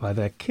fight by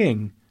their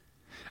king.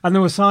 And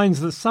there were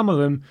signs that some of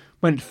them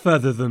went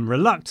further than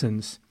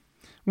reluctance.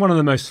 One of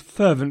the most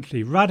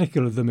fervently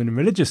radical of them in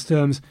religious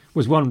terms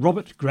was one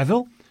Robert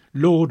Greville,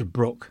 Lord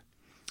Brooke.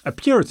 A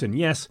Puritan,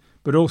 yes,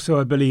 but also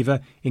a believer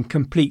in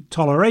complete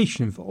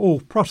toleration for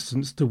all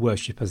Protestants to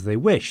worship as they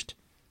wished.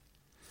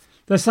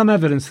 There's some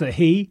evidence that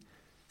he,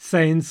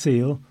 Say and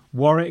Seal,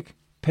 Warwick,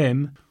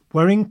 Pym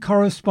were in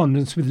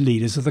correspondence with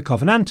leaders of the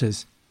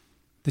Covenanters.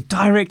 The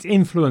direct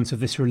influence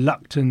of this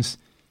reluctance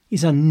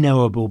is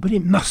unknowable, but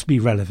it must be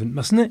relevant,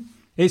 mustn't it?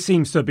 It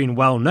seems to have been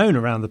well known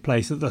around the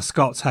place that the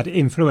Scots had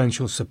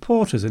influential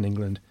supporters in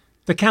England.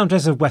 The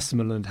Countess of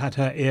Westmoreland had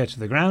her ear to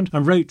the ground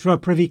and wrote to a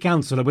Privy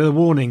Councillor with a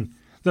warning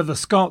that the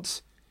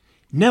Scots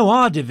know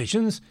our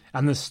divisions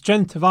and the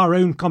strength of our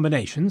own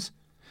combinations,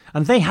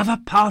 and they have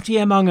a party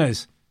among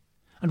us,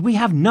 and we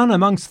have none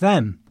amongst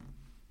them.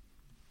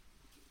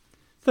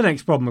 The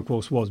next problem, of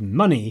course, was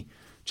money.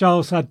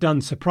 Charles had done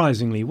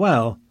surprisingly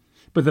well,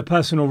 but the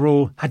personal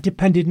rule had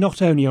depended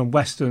not only on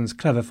Weston's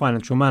clever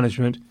financial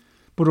management,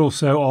 but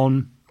also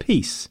on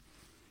peace.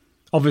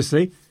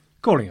 Obviously,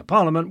 calling a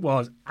parliament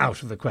was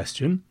out of the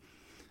question,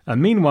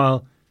 and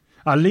meanwhile,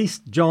 at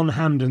least John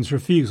Hampden's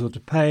refusal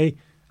to pay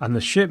and the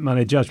ship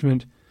money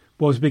judgment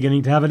was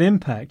beginning to have an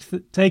impact.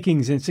 The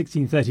takings in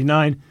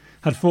 1639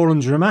 had fallen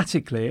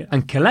dramatically,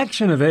 and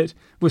collection of it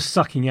was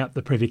sucking up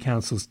the Privy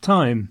Council's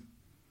time.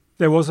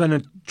 There was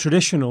a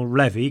traditional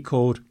levy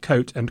called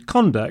coat and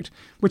conduct,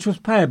 which was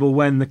payable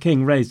when the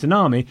king raised an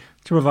army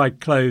to provide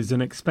clothes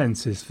and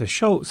expenses for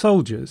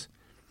soldiers.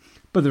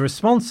 But the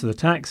response to the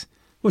tax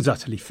was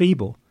utterly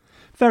feeble.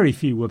 Very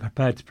few were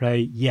prepared to pay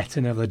yet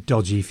another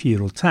dodgy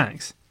feudal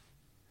tax.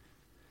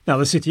 Now,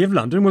 the City of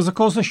London was, of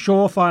course, a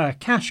surefire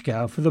cash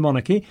cow for the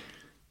monarchy,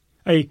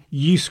 a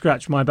you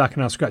scratch my back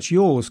and I'll scratch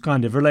yours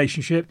kind of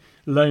relationship,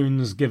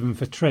 loans given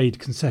for trade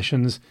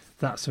concessions,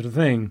 that sort of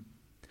thing.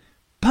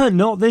 But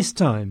not this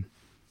time.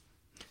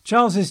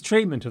 Charles's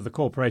treatment of the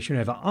corporation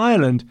over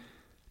Ireland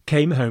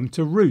came home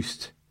to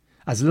roost,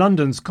 as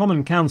London's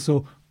Common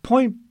Council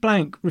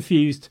point-blank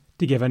refused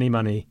to give any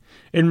money,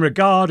 in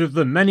regard of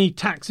the many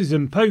taxes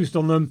imposed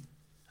on them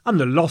and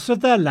the loss of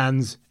their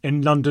lands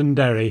in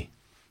Londonderry.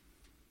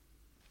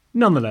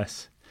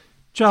 Nonetheless,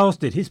 Charles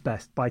did his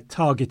best by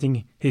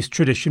targeting his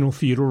traditional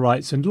feudal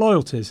rights and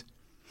loyalties.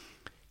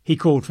 He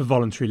called for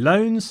voluntary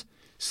loans,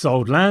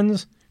 sold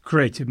lands,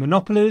 created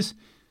monopolies,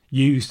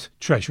 used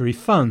treasury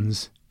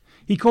funds.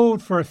 He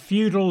called for a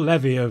feudal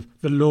levy of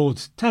the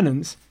lord's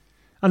tenants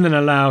and then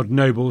allowed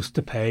nobles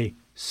to pay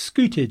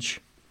scutage.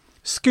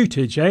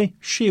 Scutage, eh?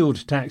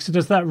 Shield tax.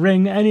 Does that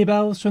ring any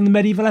bells from the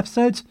medieval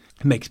episodes?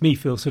 It makes me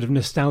feel sort of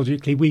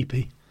nostalgically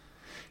weepy.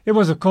 It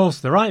was, of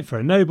course, the right for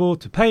a noble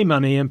to pay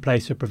money in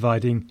place of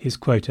providing his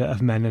quota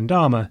of men and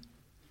armour.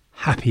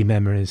 Happy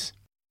memories.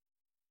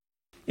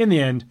 In the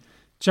end,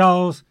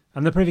 Charles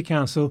and the Privy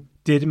Council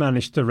did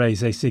manage to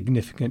raise a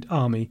significant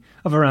army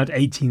of around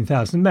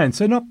 18,000 men,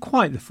 so not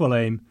quite the full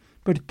aim,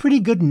 but a pretty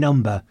good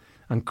number,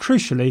 and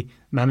crucially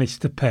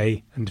managed to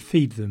pay and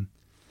feed them.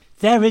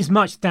 There is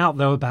much doubt,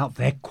 though, about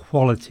their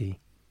quality.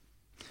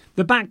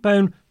 The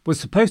backbone was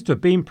supposed to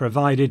have been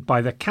provided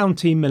by the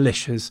county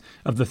militias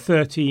of the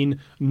 13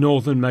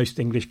 northernmost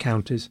English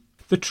counties.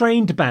 The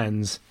trained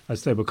bands,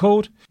 as they were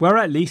called, were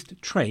at least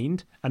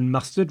trained and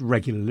mustered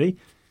regularly,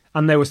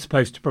 and they were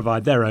supposed to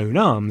provide their own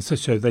arms,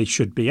 so they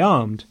should be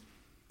armed.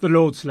 The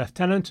Lord's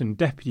Lieutenant and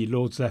Deputy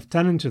Lord's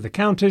Lieutenant of the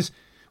counties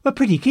were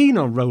pretty keen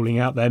on rolling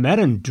out their men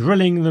and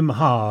drilling them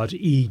hard,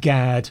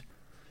 egad.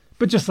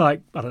 But just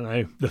like,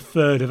 the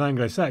third of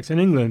Anglo-Saxon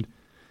England,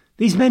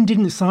 these men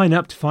didn't sign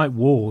up to fight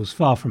wars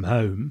far from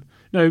home.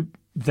 No,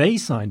 they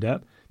signed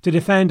up to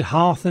defend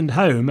hearth and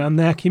home and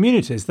their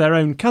communities, their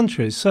own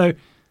countries, so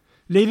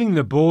leaving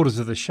the borders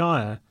of the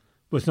Shire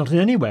was not in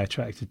any way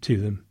attractive to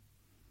them.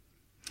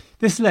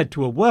 This led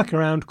to a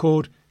workaround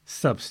called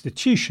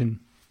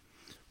substitution.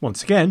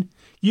 Once again,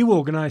 you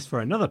organised for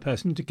another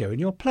person to go in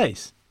your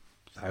place.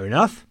 Fair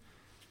enough.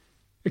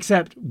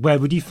 Except where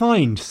would you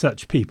find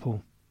such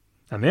people?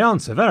 And the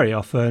answer very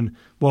often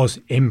was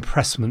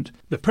impressment.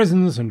 The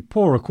prisons and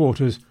poorer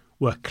quarters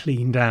were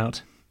cleaned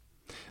out.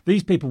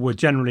 These people were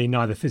generally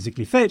neither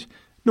physically fit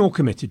nor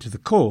committed to the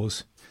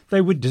cause.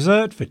 They would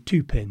desert for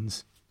 2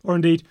 pins, or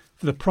indeed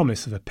for the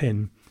promise of a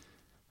pin.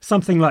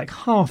 Something like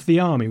half the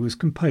army was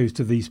composed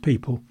of these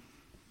people.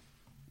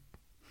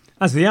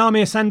 As the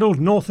army assembled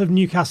north of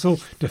Newcastle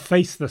to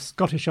face the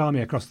Scottish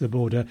army across the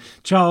border,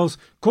 Charles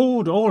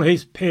called all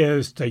his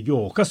peers to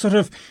York, a sort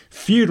of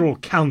feudal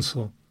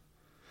council,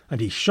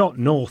 and he shot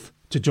north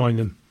to join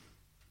them.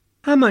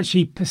 How much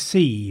he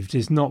perceived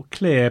is not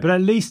clear, but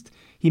at least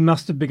he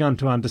must have begun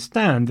to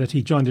understand that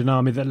he joined an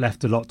army that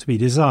left a lot to be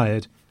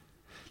desired.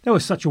 There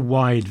was such a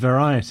wide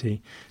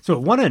variety. So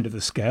at one end of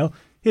the scale,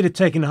 it had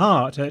taken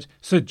heart at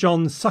Sir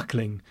John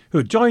Suckling, who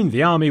had joined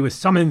the army with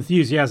some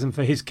enthusiasm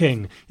for his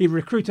king. He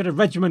recruited a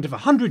regiment of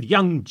 100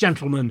 young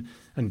gentlemen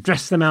and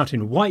dressed them out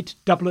in white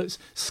doublets,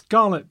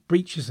 scarlet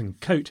breeches and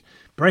coat,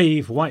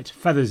 brave white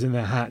feathers in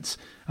their hats,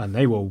 and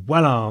they were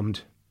well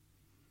armed.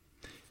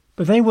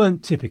 But they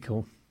weren't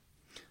typical.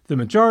 The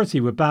majority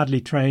were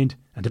badly trained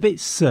and a bit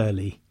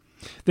surly.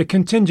 The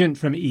contingent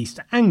from East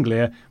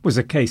Anglia was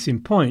a case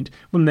in point.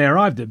 When they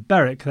arrived at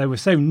Berwick, they were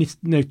so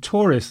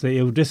notoriously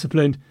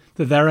ill-disciplined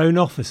that their own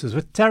officers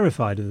were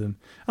terrified of them,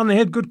 and they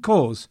had good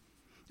cause.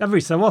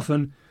 Every so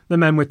often, the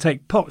men would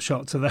take pot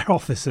shots at their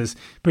officers,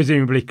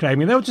 presumably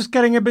claiming they were just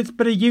getting a bit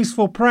of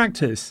useful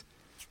practice.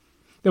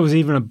 There was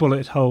even a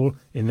bullet hole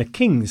in the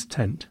king's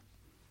tent.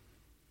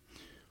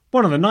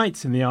 One of the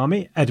knights in the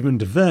army, Edmund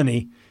de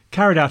Verney,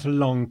 carried out a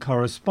long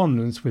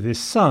correspondence with his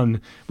son,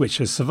 which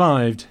has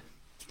survived.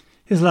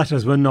 His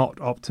letters were not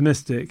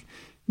optimistic,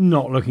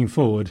 not looking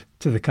forward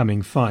to the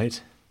coming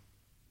fight.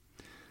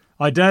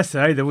 I dare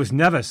say there was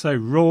never so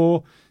raw,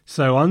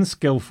 so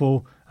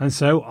unskilful, and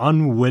so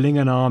unwilling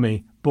an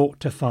army brought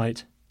to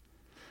fight.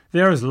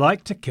 They are as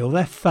like to kill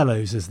their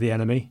fellows as the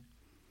enemy.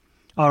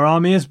 Our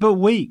army is but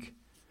weak.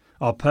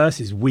 Our purse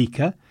is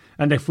weaker,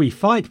 and if we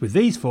fight with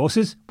these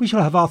forces, we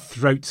shall have our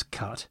throats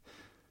cut.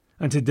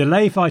 And to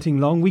delay fighting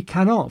long we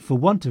cannot, for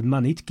want of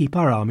money to keep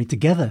our army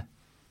together.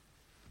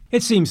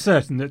 It seems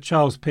certain that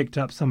Charles picked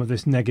up some of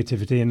this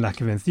negativity and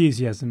lack of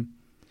enthusiasm.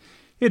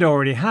 He had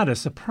already had a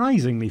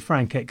surprisingly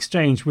frank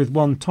exchange with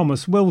one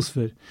Thomas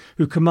Wilsford,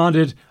 who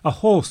commanded a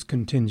horse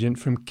contingent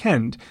from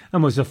Kent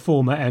and was a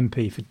former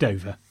MP for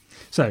Dover.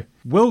 So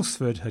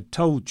Wilsford had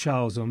told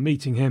Charles on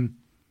meeting him,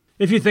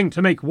 "If you think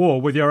to make war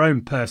with your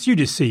own purse, you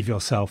deceive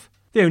yourself.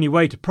 The only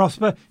way to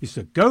prosper is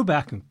to go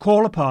back and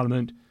call a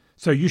parliament,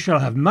 so you shall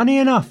have money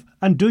enough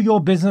and do your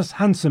business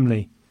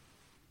handsomely."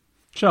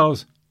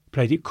 Charles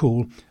played it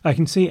cool. I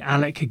can see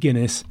Alec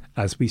Guinness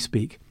as we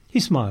speak. He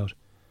smiled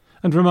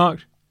and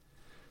remarked,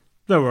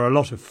 "There were a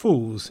lot of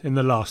fools in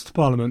the last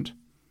parliament."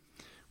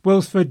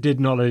 Wilsford did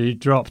not let it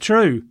drop.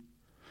 True,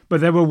 but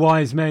there were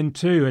wise men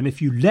too, and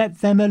if you let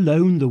them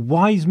alone, the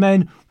wise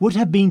men would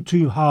have been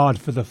too hard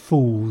for the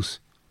fools.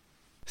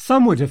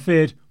 Some would have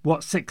feared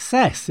what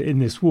success in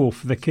this war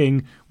for the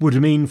king would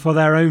mean for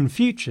their own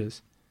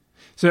futures.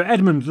 So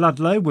Edmund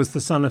Ludlow was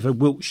the son of a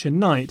Wiltshire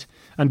knight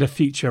and a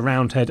future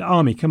Roundhead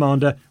army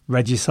commander,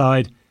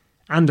 regicide,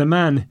 and a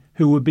man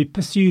who would be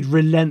pursued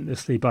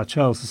relentlessly by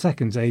Charles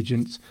II's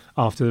agents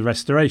after the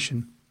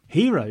Restoration.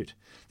 He wrote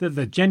that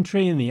the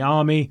gentry in the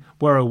army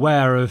were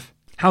aware of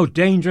how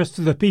dangerous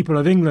to the people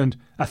of England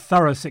a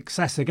thorough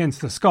success against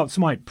the Scots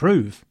might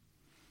prove.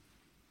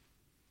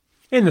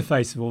 In the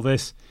face of all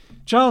this,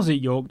 Charles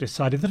at York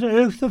decided that an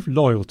oath of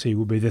loyalty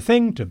would be the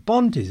thing to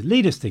bond his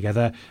leaders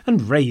together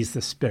and raise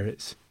the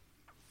spirits.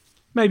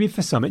 Maybe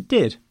for some it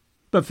did,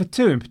 but for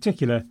two in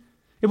particular,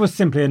 it was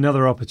simply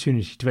another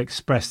opportunity to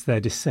express their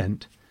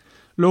dissent.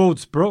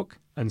 Lords Brooke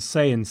and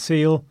Say and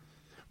Seal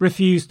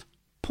refused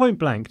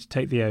point-blank to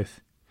take the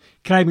oath,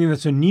 claiming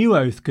that a new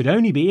oath could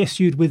only be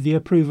issued with the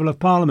approval of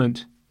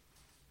Parliament.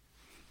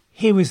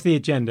 Here was the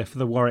agenda for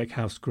the Warwick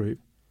House group.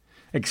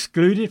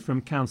 Excluded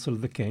from Council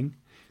of the King,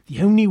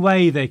 the only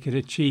way they could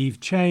achieve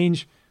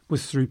change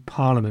was through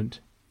Parliament.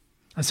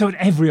 And so at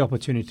every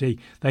opportunity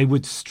they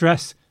would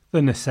stress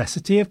the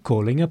necessity of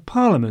calling a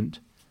Parliament.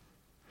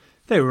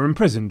 They were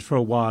imprisoned for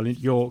a while at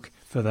York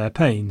for their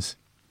pains.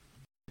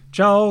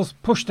 Charles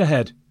pushed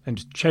ahead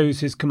and chose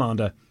his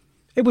commander.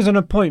 It was an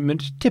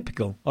appointment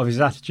typical of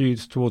his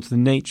attitudes towards the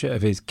nature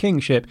of his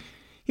kingship.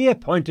 He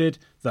appointed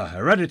the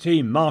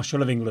Hereditary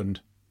Marshal of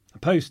England, a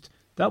post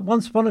that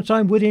once upon a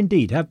time would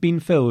indeed have been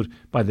filled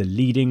by the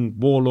leading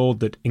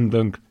warlord that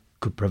England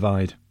could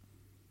provide.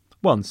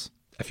 Once,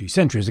 a few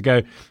centuries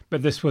ago,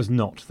 but this was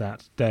not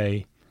that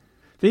day.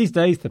 These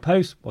days the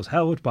post was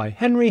held by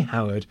Henry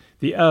Howard,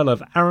 the Earl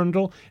of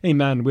Arundel, a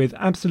man with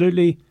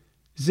absolutely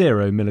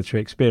zero military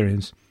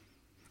experience.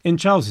 In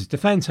Charles's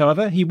defence,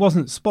 however, he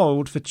wasn't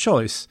spoiled for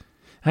choice,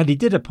 and he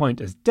did appoint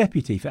as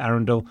deputy for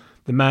Arundel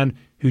the man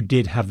who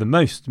did have the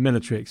most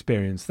military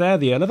experience there,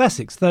 the Earl of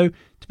Essex, though,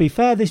 to be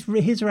fair,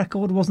 his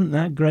record wasn't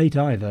that great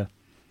either.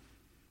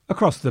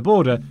 Across the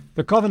border,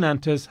 the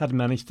Covenanters had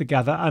managed to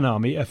gather an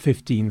army of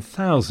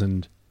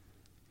 15,000.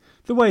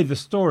 The way the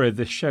story of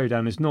this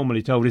showdown is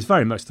normally told is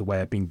very much the way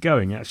it's been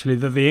going, actually,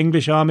 that the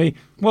English army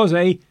was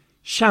a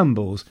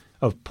shambles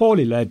of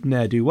poorly led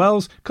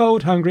ne'er-do-wells,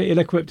 cold, hungry,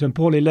 ill-equipped and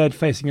poorly led,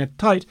 facing a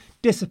tight,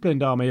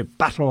 disciplined army of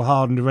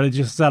battle-hardened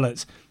religious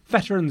zealots,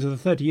 veterans of the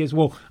 30 Years'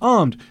 War,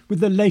 armed with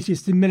the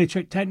latest in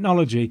military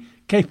technology,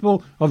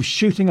 capable of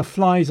shooting a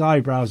fly's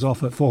eyebrows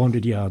off at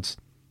 400 yards.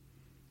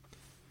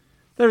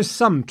 There is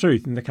some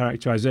truth in the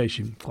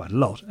characterisation, quite a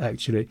lot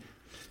actually,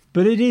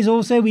 but it is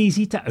also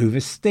easy to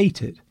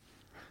overstate it.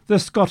 The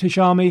Scottish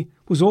army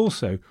was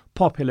also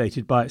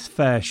populated by its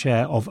fair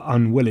share of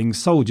unwilling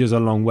soldiers a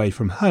long way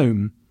from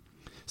home.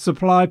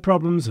 supply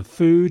problems of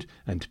food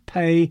and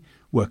pay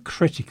were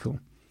critical.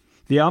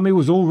 The army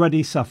was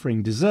already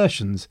suffering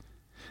desertions,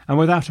 and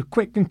without a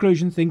quick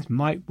conclusion things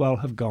might well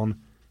have gone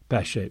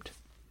pear-shaped.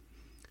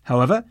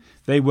 However,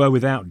 they were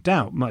without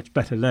doubt much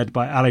better led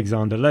by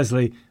Alexander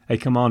Leslie, a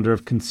commander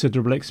of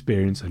considerable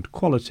experience and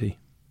quality.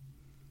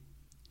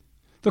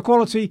 The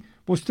quality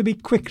was to be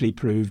quickly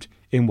proved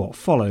in what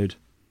followed.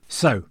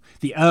 So,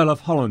 the Earl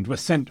of Holland was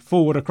sent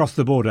forward across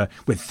the border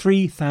with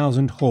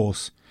 3,000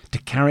 horse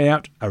to carry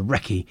out a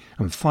recce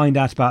and find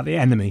out about the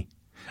enemy,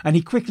 and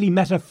he quickly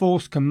met a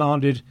force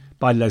commanded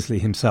by Leslie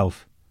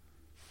himself.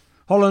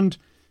 Holland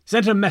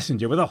sent a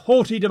messenger with a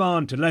haughty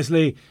demand to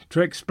Leslie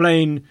to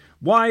explain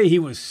why he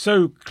was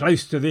so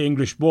close to the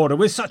English border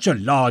with such a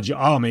large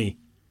army.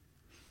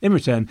 In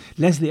return,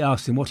 Leslie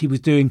asked him what he was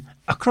doing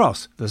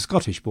across the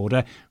Scottish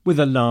border with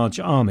a large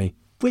army,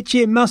 which,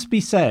 it must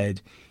be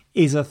said,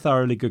 is a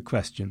thoroughly good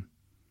question.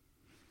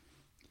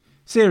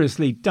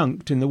 Seriously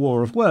dunked in the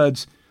war of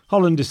words,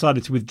 Holland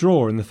decided to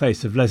withdraw in the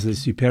face of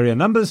Leslie's superior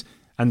numbers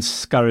and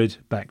scurried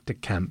back to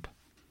camp.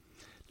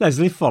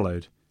 Leslie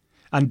followed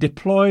and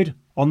deployed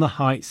on the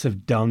heights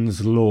of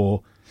Dunn's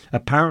Law,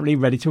 apparently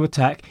ready to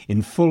attack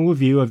in full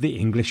view of the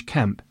English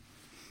camp.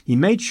 He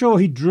made sure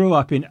he drew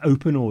up in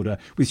open order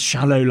with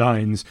shallow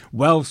lines,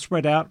 well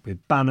spread out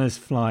with banners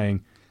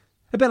flying.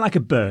 A bit like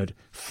a bird,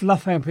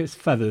 fluffing up its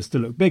feathers to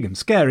look big and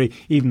scary,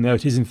 even though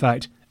it is in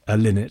fact a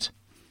linnet.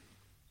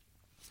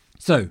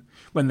 So,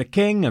 when the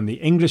king and the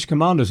English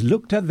commanders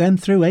looked at them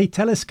through a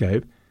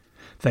telescope,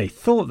 they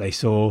thought they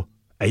saw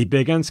a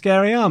big and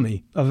scary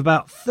army of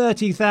about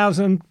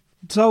 30,000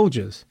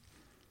 soldiers.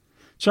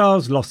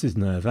 Charles lost his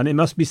nerve, and it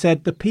must be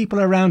said the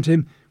people around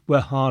him were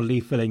hardly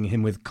filling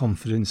him with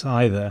confidence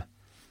either.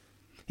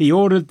 He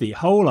ordered the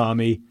whole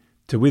army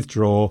to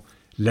withdraw.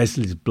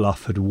 Leslie's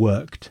bluff had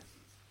worked.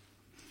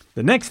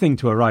 The next thing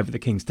to arrive at the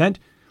king's tent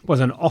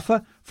was an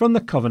offer from the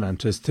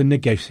Covenanters to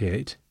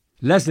negotiate.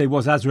 Leslie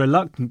was as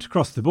reluctant to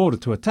cross the border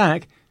to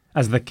attack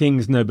as the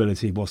king's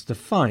nobility was to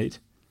fight.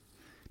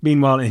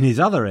 Meanwhile, in his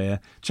other ear,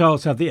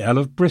 Charles had the Earl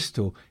of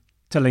Bristol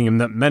telling him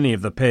that many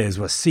of the peers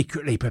were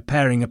secretly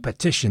preparing a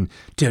petition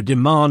to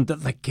demand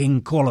that the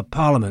king call a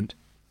parliament.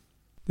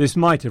 This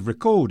might have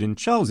recalled in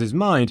Charles's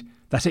mind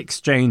that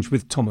exchange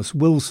with Thomas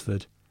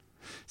Wilsford.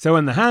 So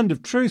when the hand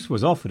of truce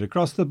was offered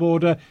across the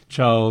border,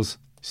 Charles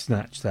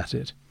snatched at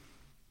it.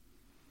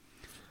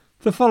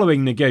 The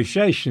following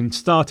negotiation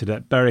started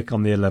at Berwick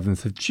on the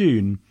 11th of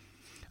June,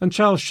 and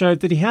Charles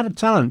showed that he had a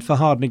talent for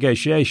hard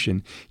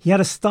negotiation. He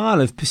had a style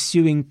of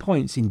pursuing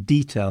points in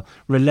detail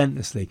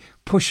relentlessly,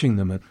 pushing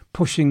them and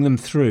pushing them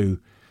through,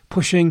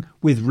 pushing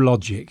with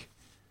logic.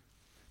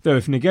 Though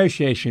if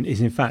negotiation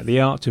is in fact the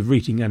art of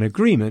reaching an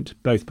agreement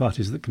both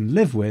parties that can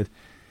live with,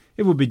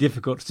 it would be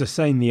difficult to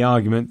sustain the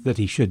argument that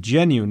he should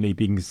genuinely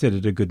be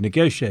considered a good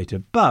negotiator,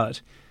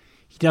 but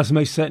he does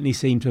most certainly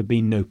seem to have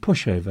been no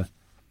pushover.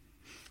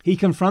 He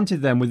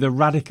confronted them with the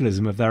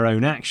radicalism of their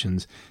own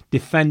actions,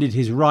 defended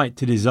his right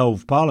to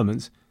dissolve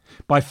parliaments,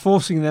 by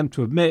forcing them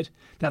to admit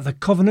that the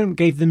Covenant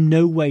gave them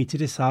no way to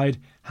decide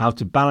how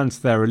to balance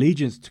their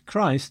allegiance to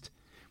Christ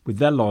with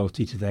their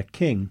loyalty to their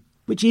king,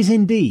 which is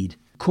indeed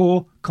a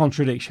core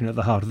contradiction at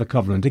the heart of the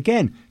Covenant.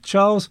 Again,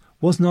 Charles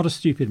was not a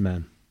stupid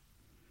man.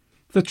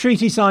 The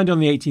treaty signed on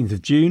the 18th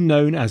of June,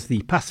 known as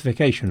the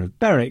Pacification of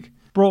Berwick,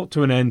 brought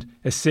to an end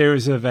a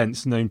series of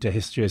events known to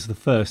history as the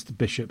First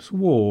Bishops'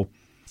 War.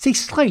 It's a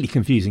slightly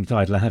confusing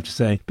title, I have to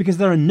say, because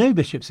there are no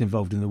bishops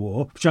involved in the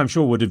war, which I'm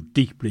sure would have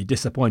deeply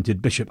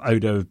disappointed Bishop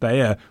Odo of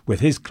Bayeux with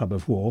his club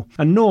of war,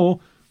 and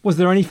nor was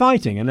there any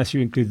fighting, unless you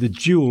include the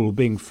duel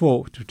being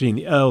fought between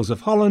the Earls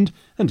of Holland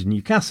and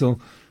Newcastle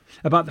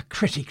about the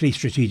critically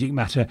strategic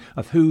matter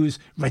of whose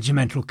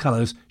regimental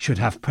colours should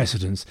have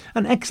precedence,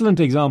 an excellent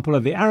example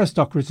of the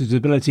aristocracy's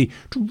ability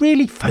to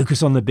really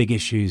focus on the big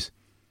issues.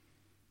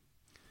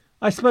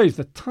 I suppose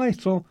the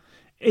title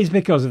is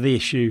because of the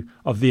issue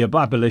of the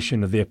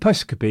abolition of the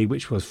episcopacy,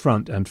 which was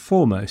front and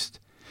foremost,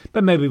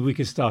 but maybe we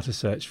could start a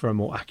search for a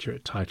more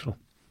accurate title.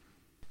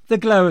 The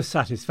glow of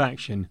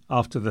satisfaction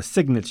after the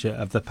signature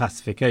of the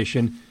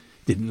pacification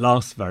didn't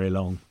last very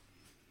long.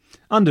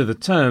 Under the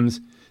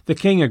terms, the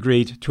king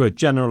agreed to a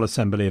General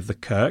Assembly of the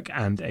Kirk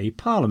and a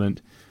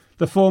Parliament,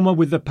 the former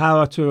with the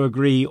power to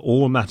agree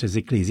all matters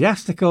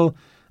ecclesiastical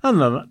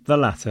and the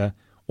latter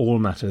all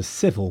matters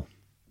civil.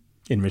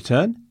 In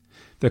return,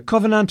 the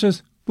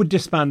Covenanters would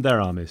disband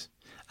their armies,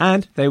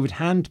 and they would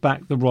hand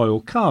back the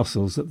royal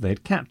castles that they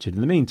had captured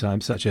in the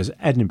meantime, such as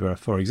Edinburgh,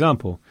 for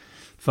example.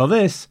 For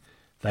this,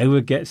 they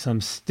would get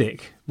some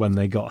stick when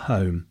they got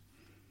home.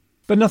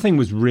 But nothing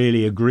was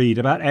really agreed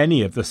about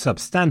any of the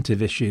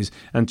substantive issues,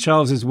 and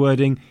Charles's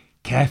wording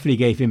carefully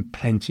gave him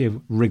plenty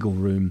of wriggle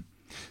room.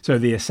 So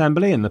the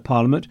Assembly and the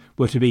Parliament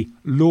were to be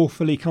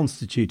lawfully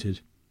constituted.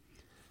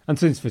 And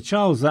since for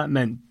Charles that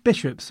meant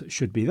bishops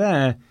should be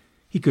there,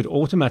 he could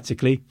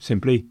automatically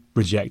simply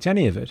reject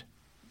any of it.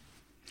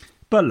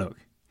 But look,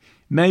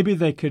 maybe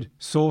they could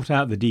sort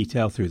out the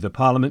detail through the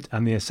Parliament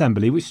and the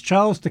Assembly, which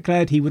Charles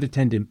declared he would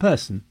attend in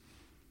person.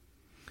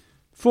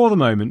 For the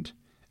moment,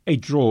 a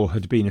draw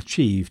had been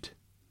achieved.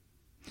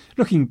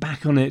 Looking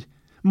back on it,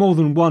 more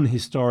than one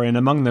historian,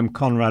 among them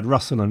Conrad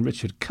Russell and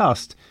Richard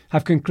Cust,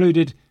 have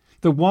concluded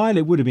that while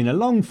it would have been a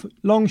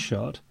long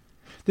shot,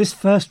 this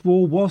first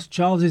war was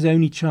Charles's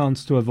only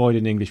chance to avoid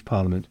an English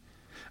Parliament,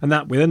 and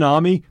that with an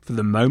army for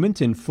the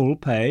moment in full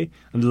pay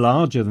and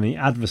larger than the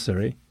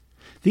adversary,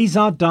 these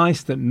are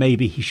dice that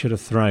maybe he should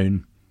have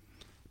thrown.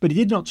 But he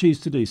did not choose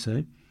to do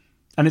so,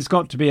 and it's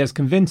got to be as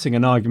convincing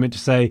an argument to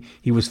say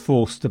he was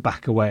forced to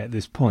back away at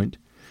this point,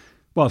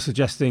 while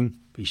suggesting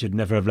he should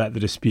never have let the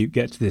dispute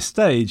get to this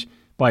stage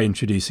by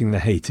introducing the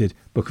hated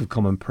Book of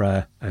Common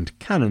Prayer and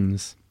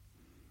canons.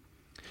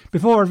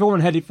 Before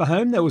everyone headed for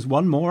home, there was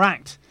one more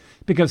act.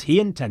 Because he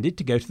intended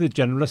to go to the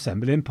General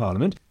Assembly in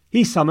Parliament,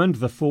 he summoned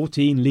the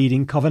 14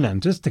 leading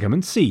Covenanters to come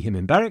and see him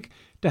in Berwick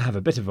to have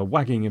a bit of a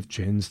wagging of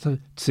chins to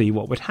see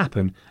what would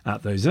happen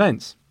at those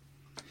events.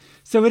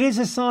 So it is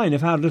a sign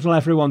of how little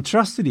everyone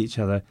trusted each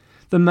other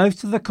that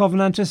most of the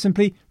Covenanters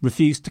simply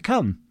refused to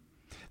come.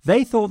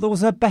 They thought there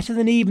was a better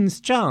than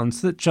evens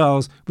chance that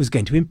Charles was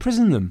going to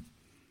imprison them.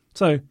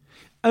 So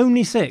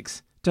only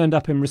 6 turned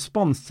up in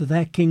response to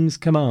their king's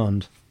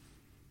command.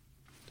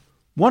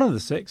 One of the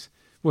 6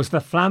 was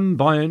the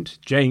flamboyant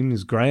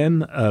James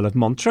Graham, Earl of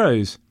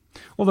Montrose.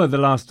 Although the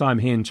last time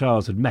he and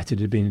Charles had met it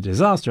had been a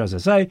disaster, as I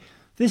say,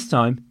 this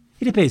time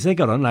it appears they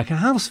got on like a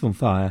house on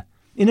fire.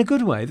 In a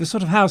good way, the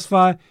sort of house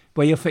fire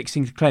where you're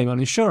fixing to claim on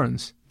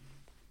insurance.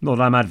 Not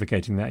that I'm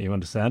advocating that, you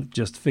understand,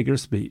 just figure of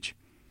speech.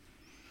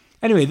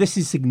 Anyway, this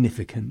is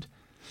significant.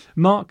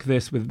 Mark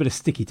this with a bit of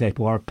sticky tape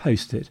or a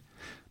post-it.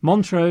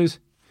 Montrose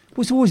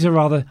was always a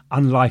rather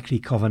unlikely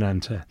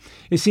Covenanter.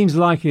 It seems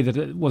likely that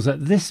it was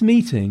at this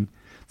meeting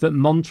that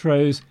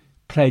Montrose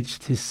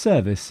pledged his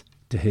service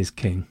to his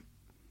king.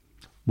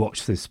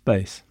 Watch this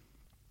space.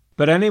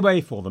 But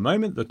anyway, for the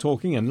moment, the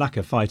talking and lack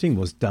of fighting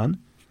was done.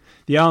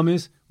 The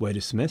armies were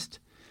dismissed,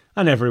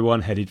 and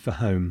everyone headed for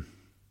home.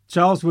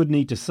 Charles would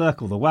need to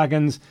circle the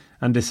wagons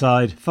and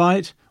decide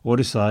fight or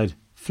decide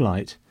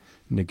flight,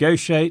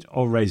 negotiate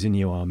or raise a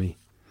new army.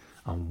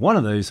 And one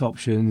of those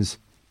options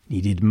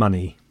needed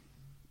money.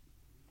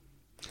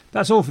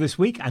 That's all for this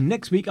week, and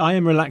next week I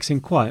am relaxing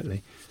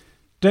quietly.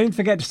 Don't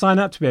forget to sign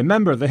up to be a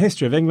member of the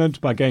History of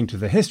England by going to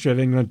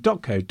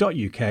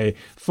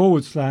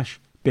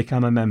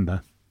thehistoryofengland.co.uk/become a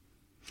member.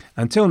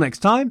 Until next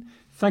time,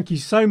 thank you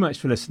so much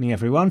for listening,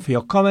 everyone, for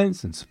your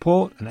comments and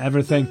support and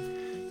everything.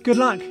 Good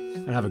luck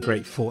and have a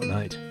great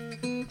fortnight.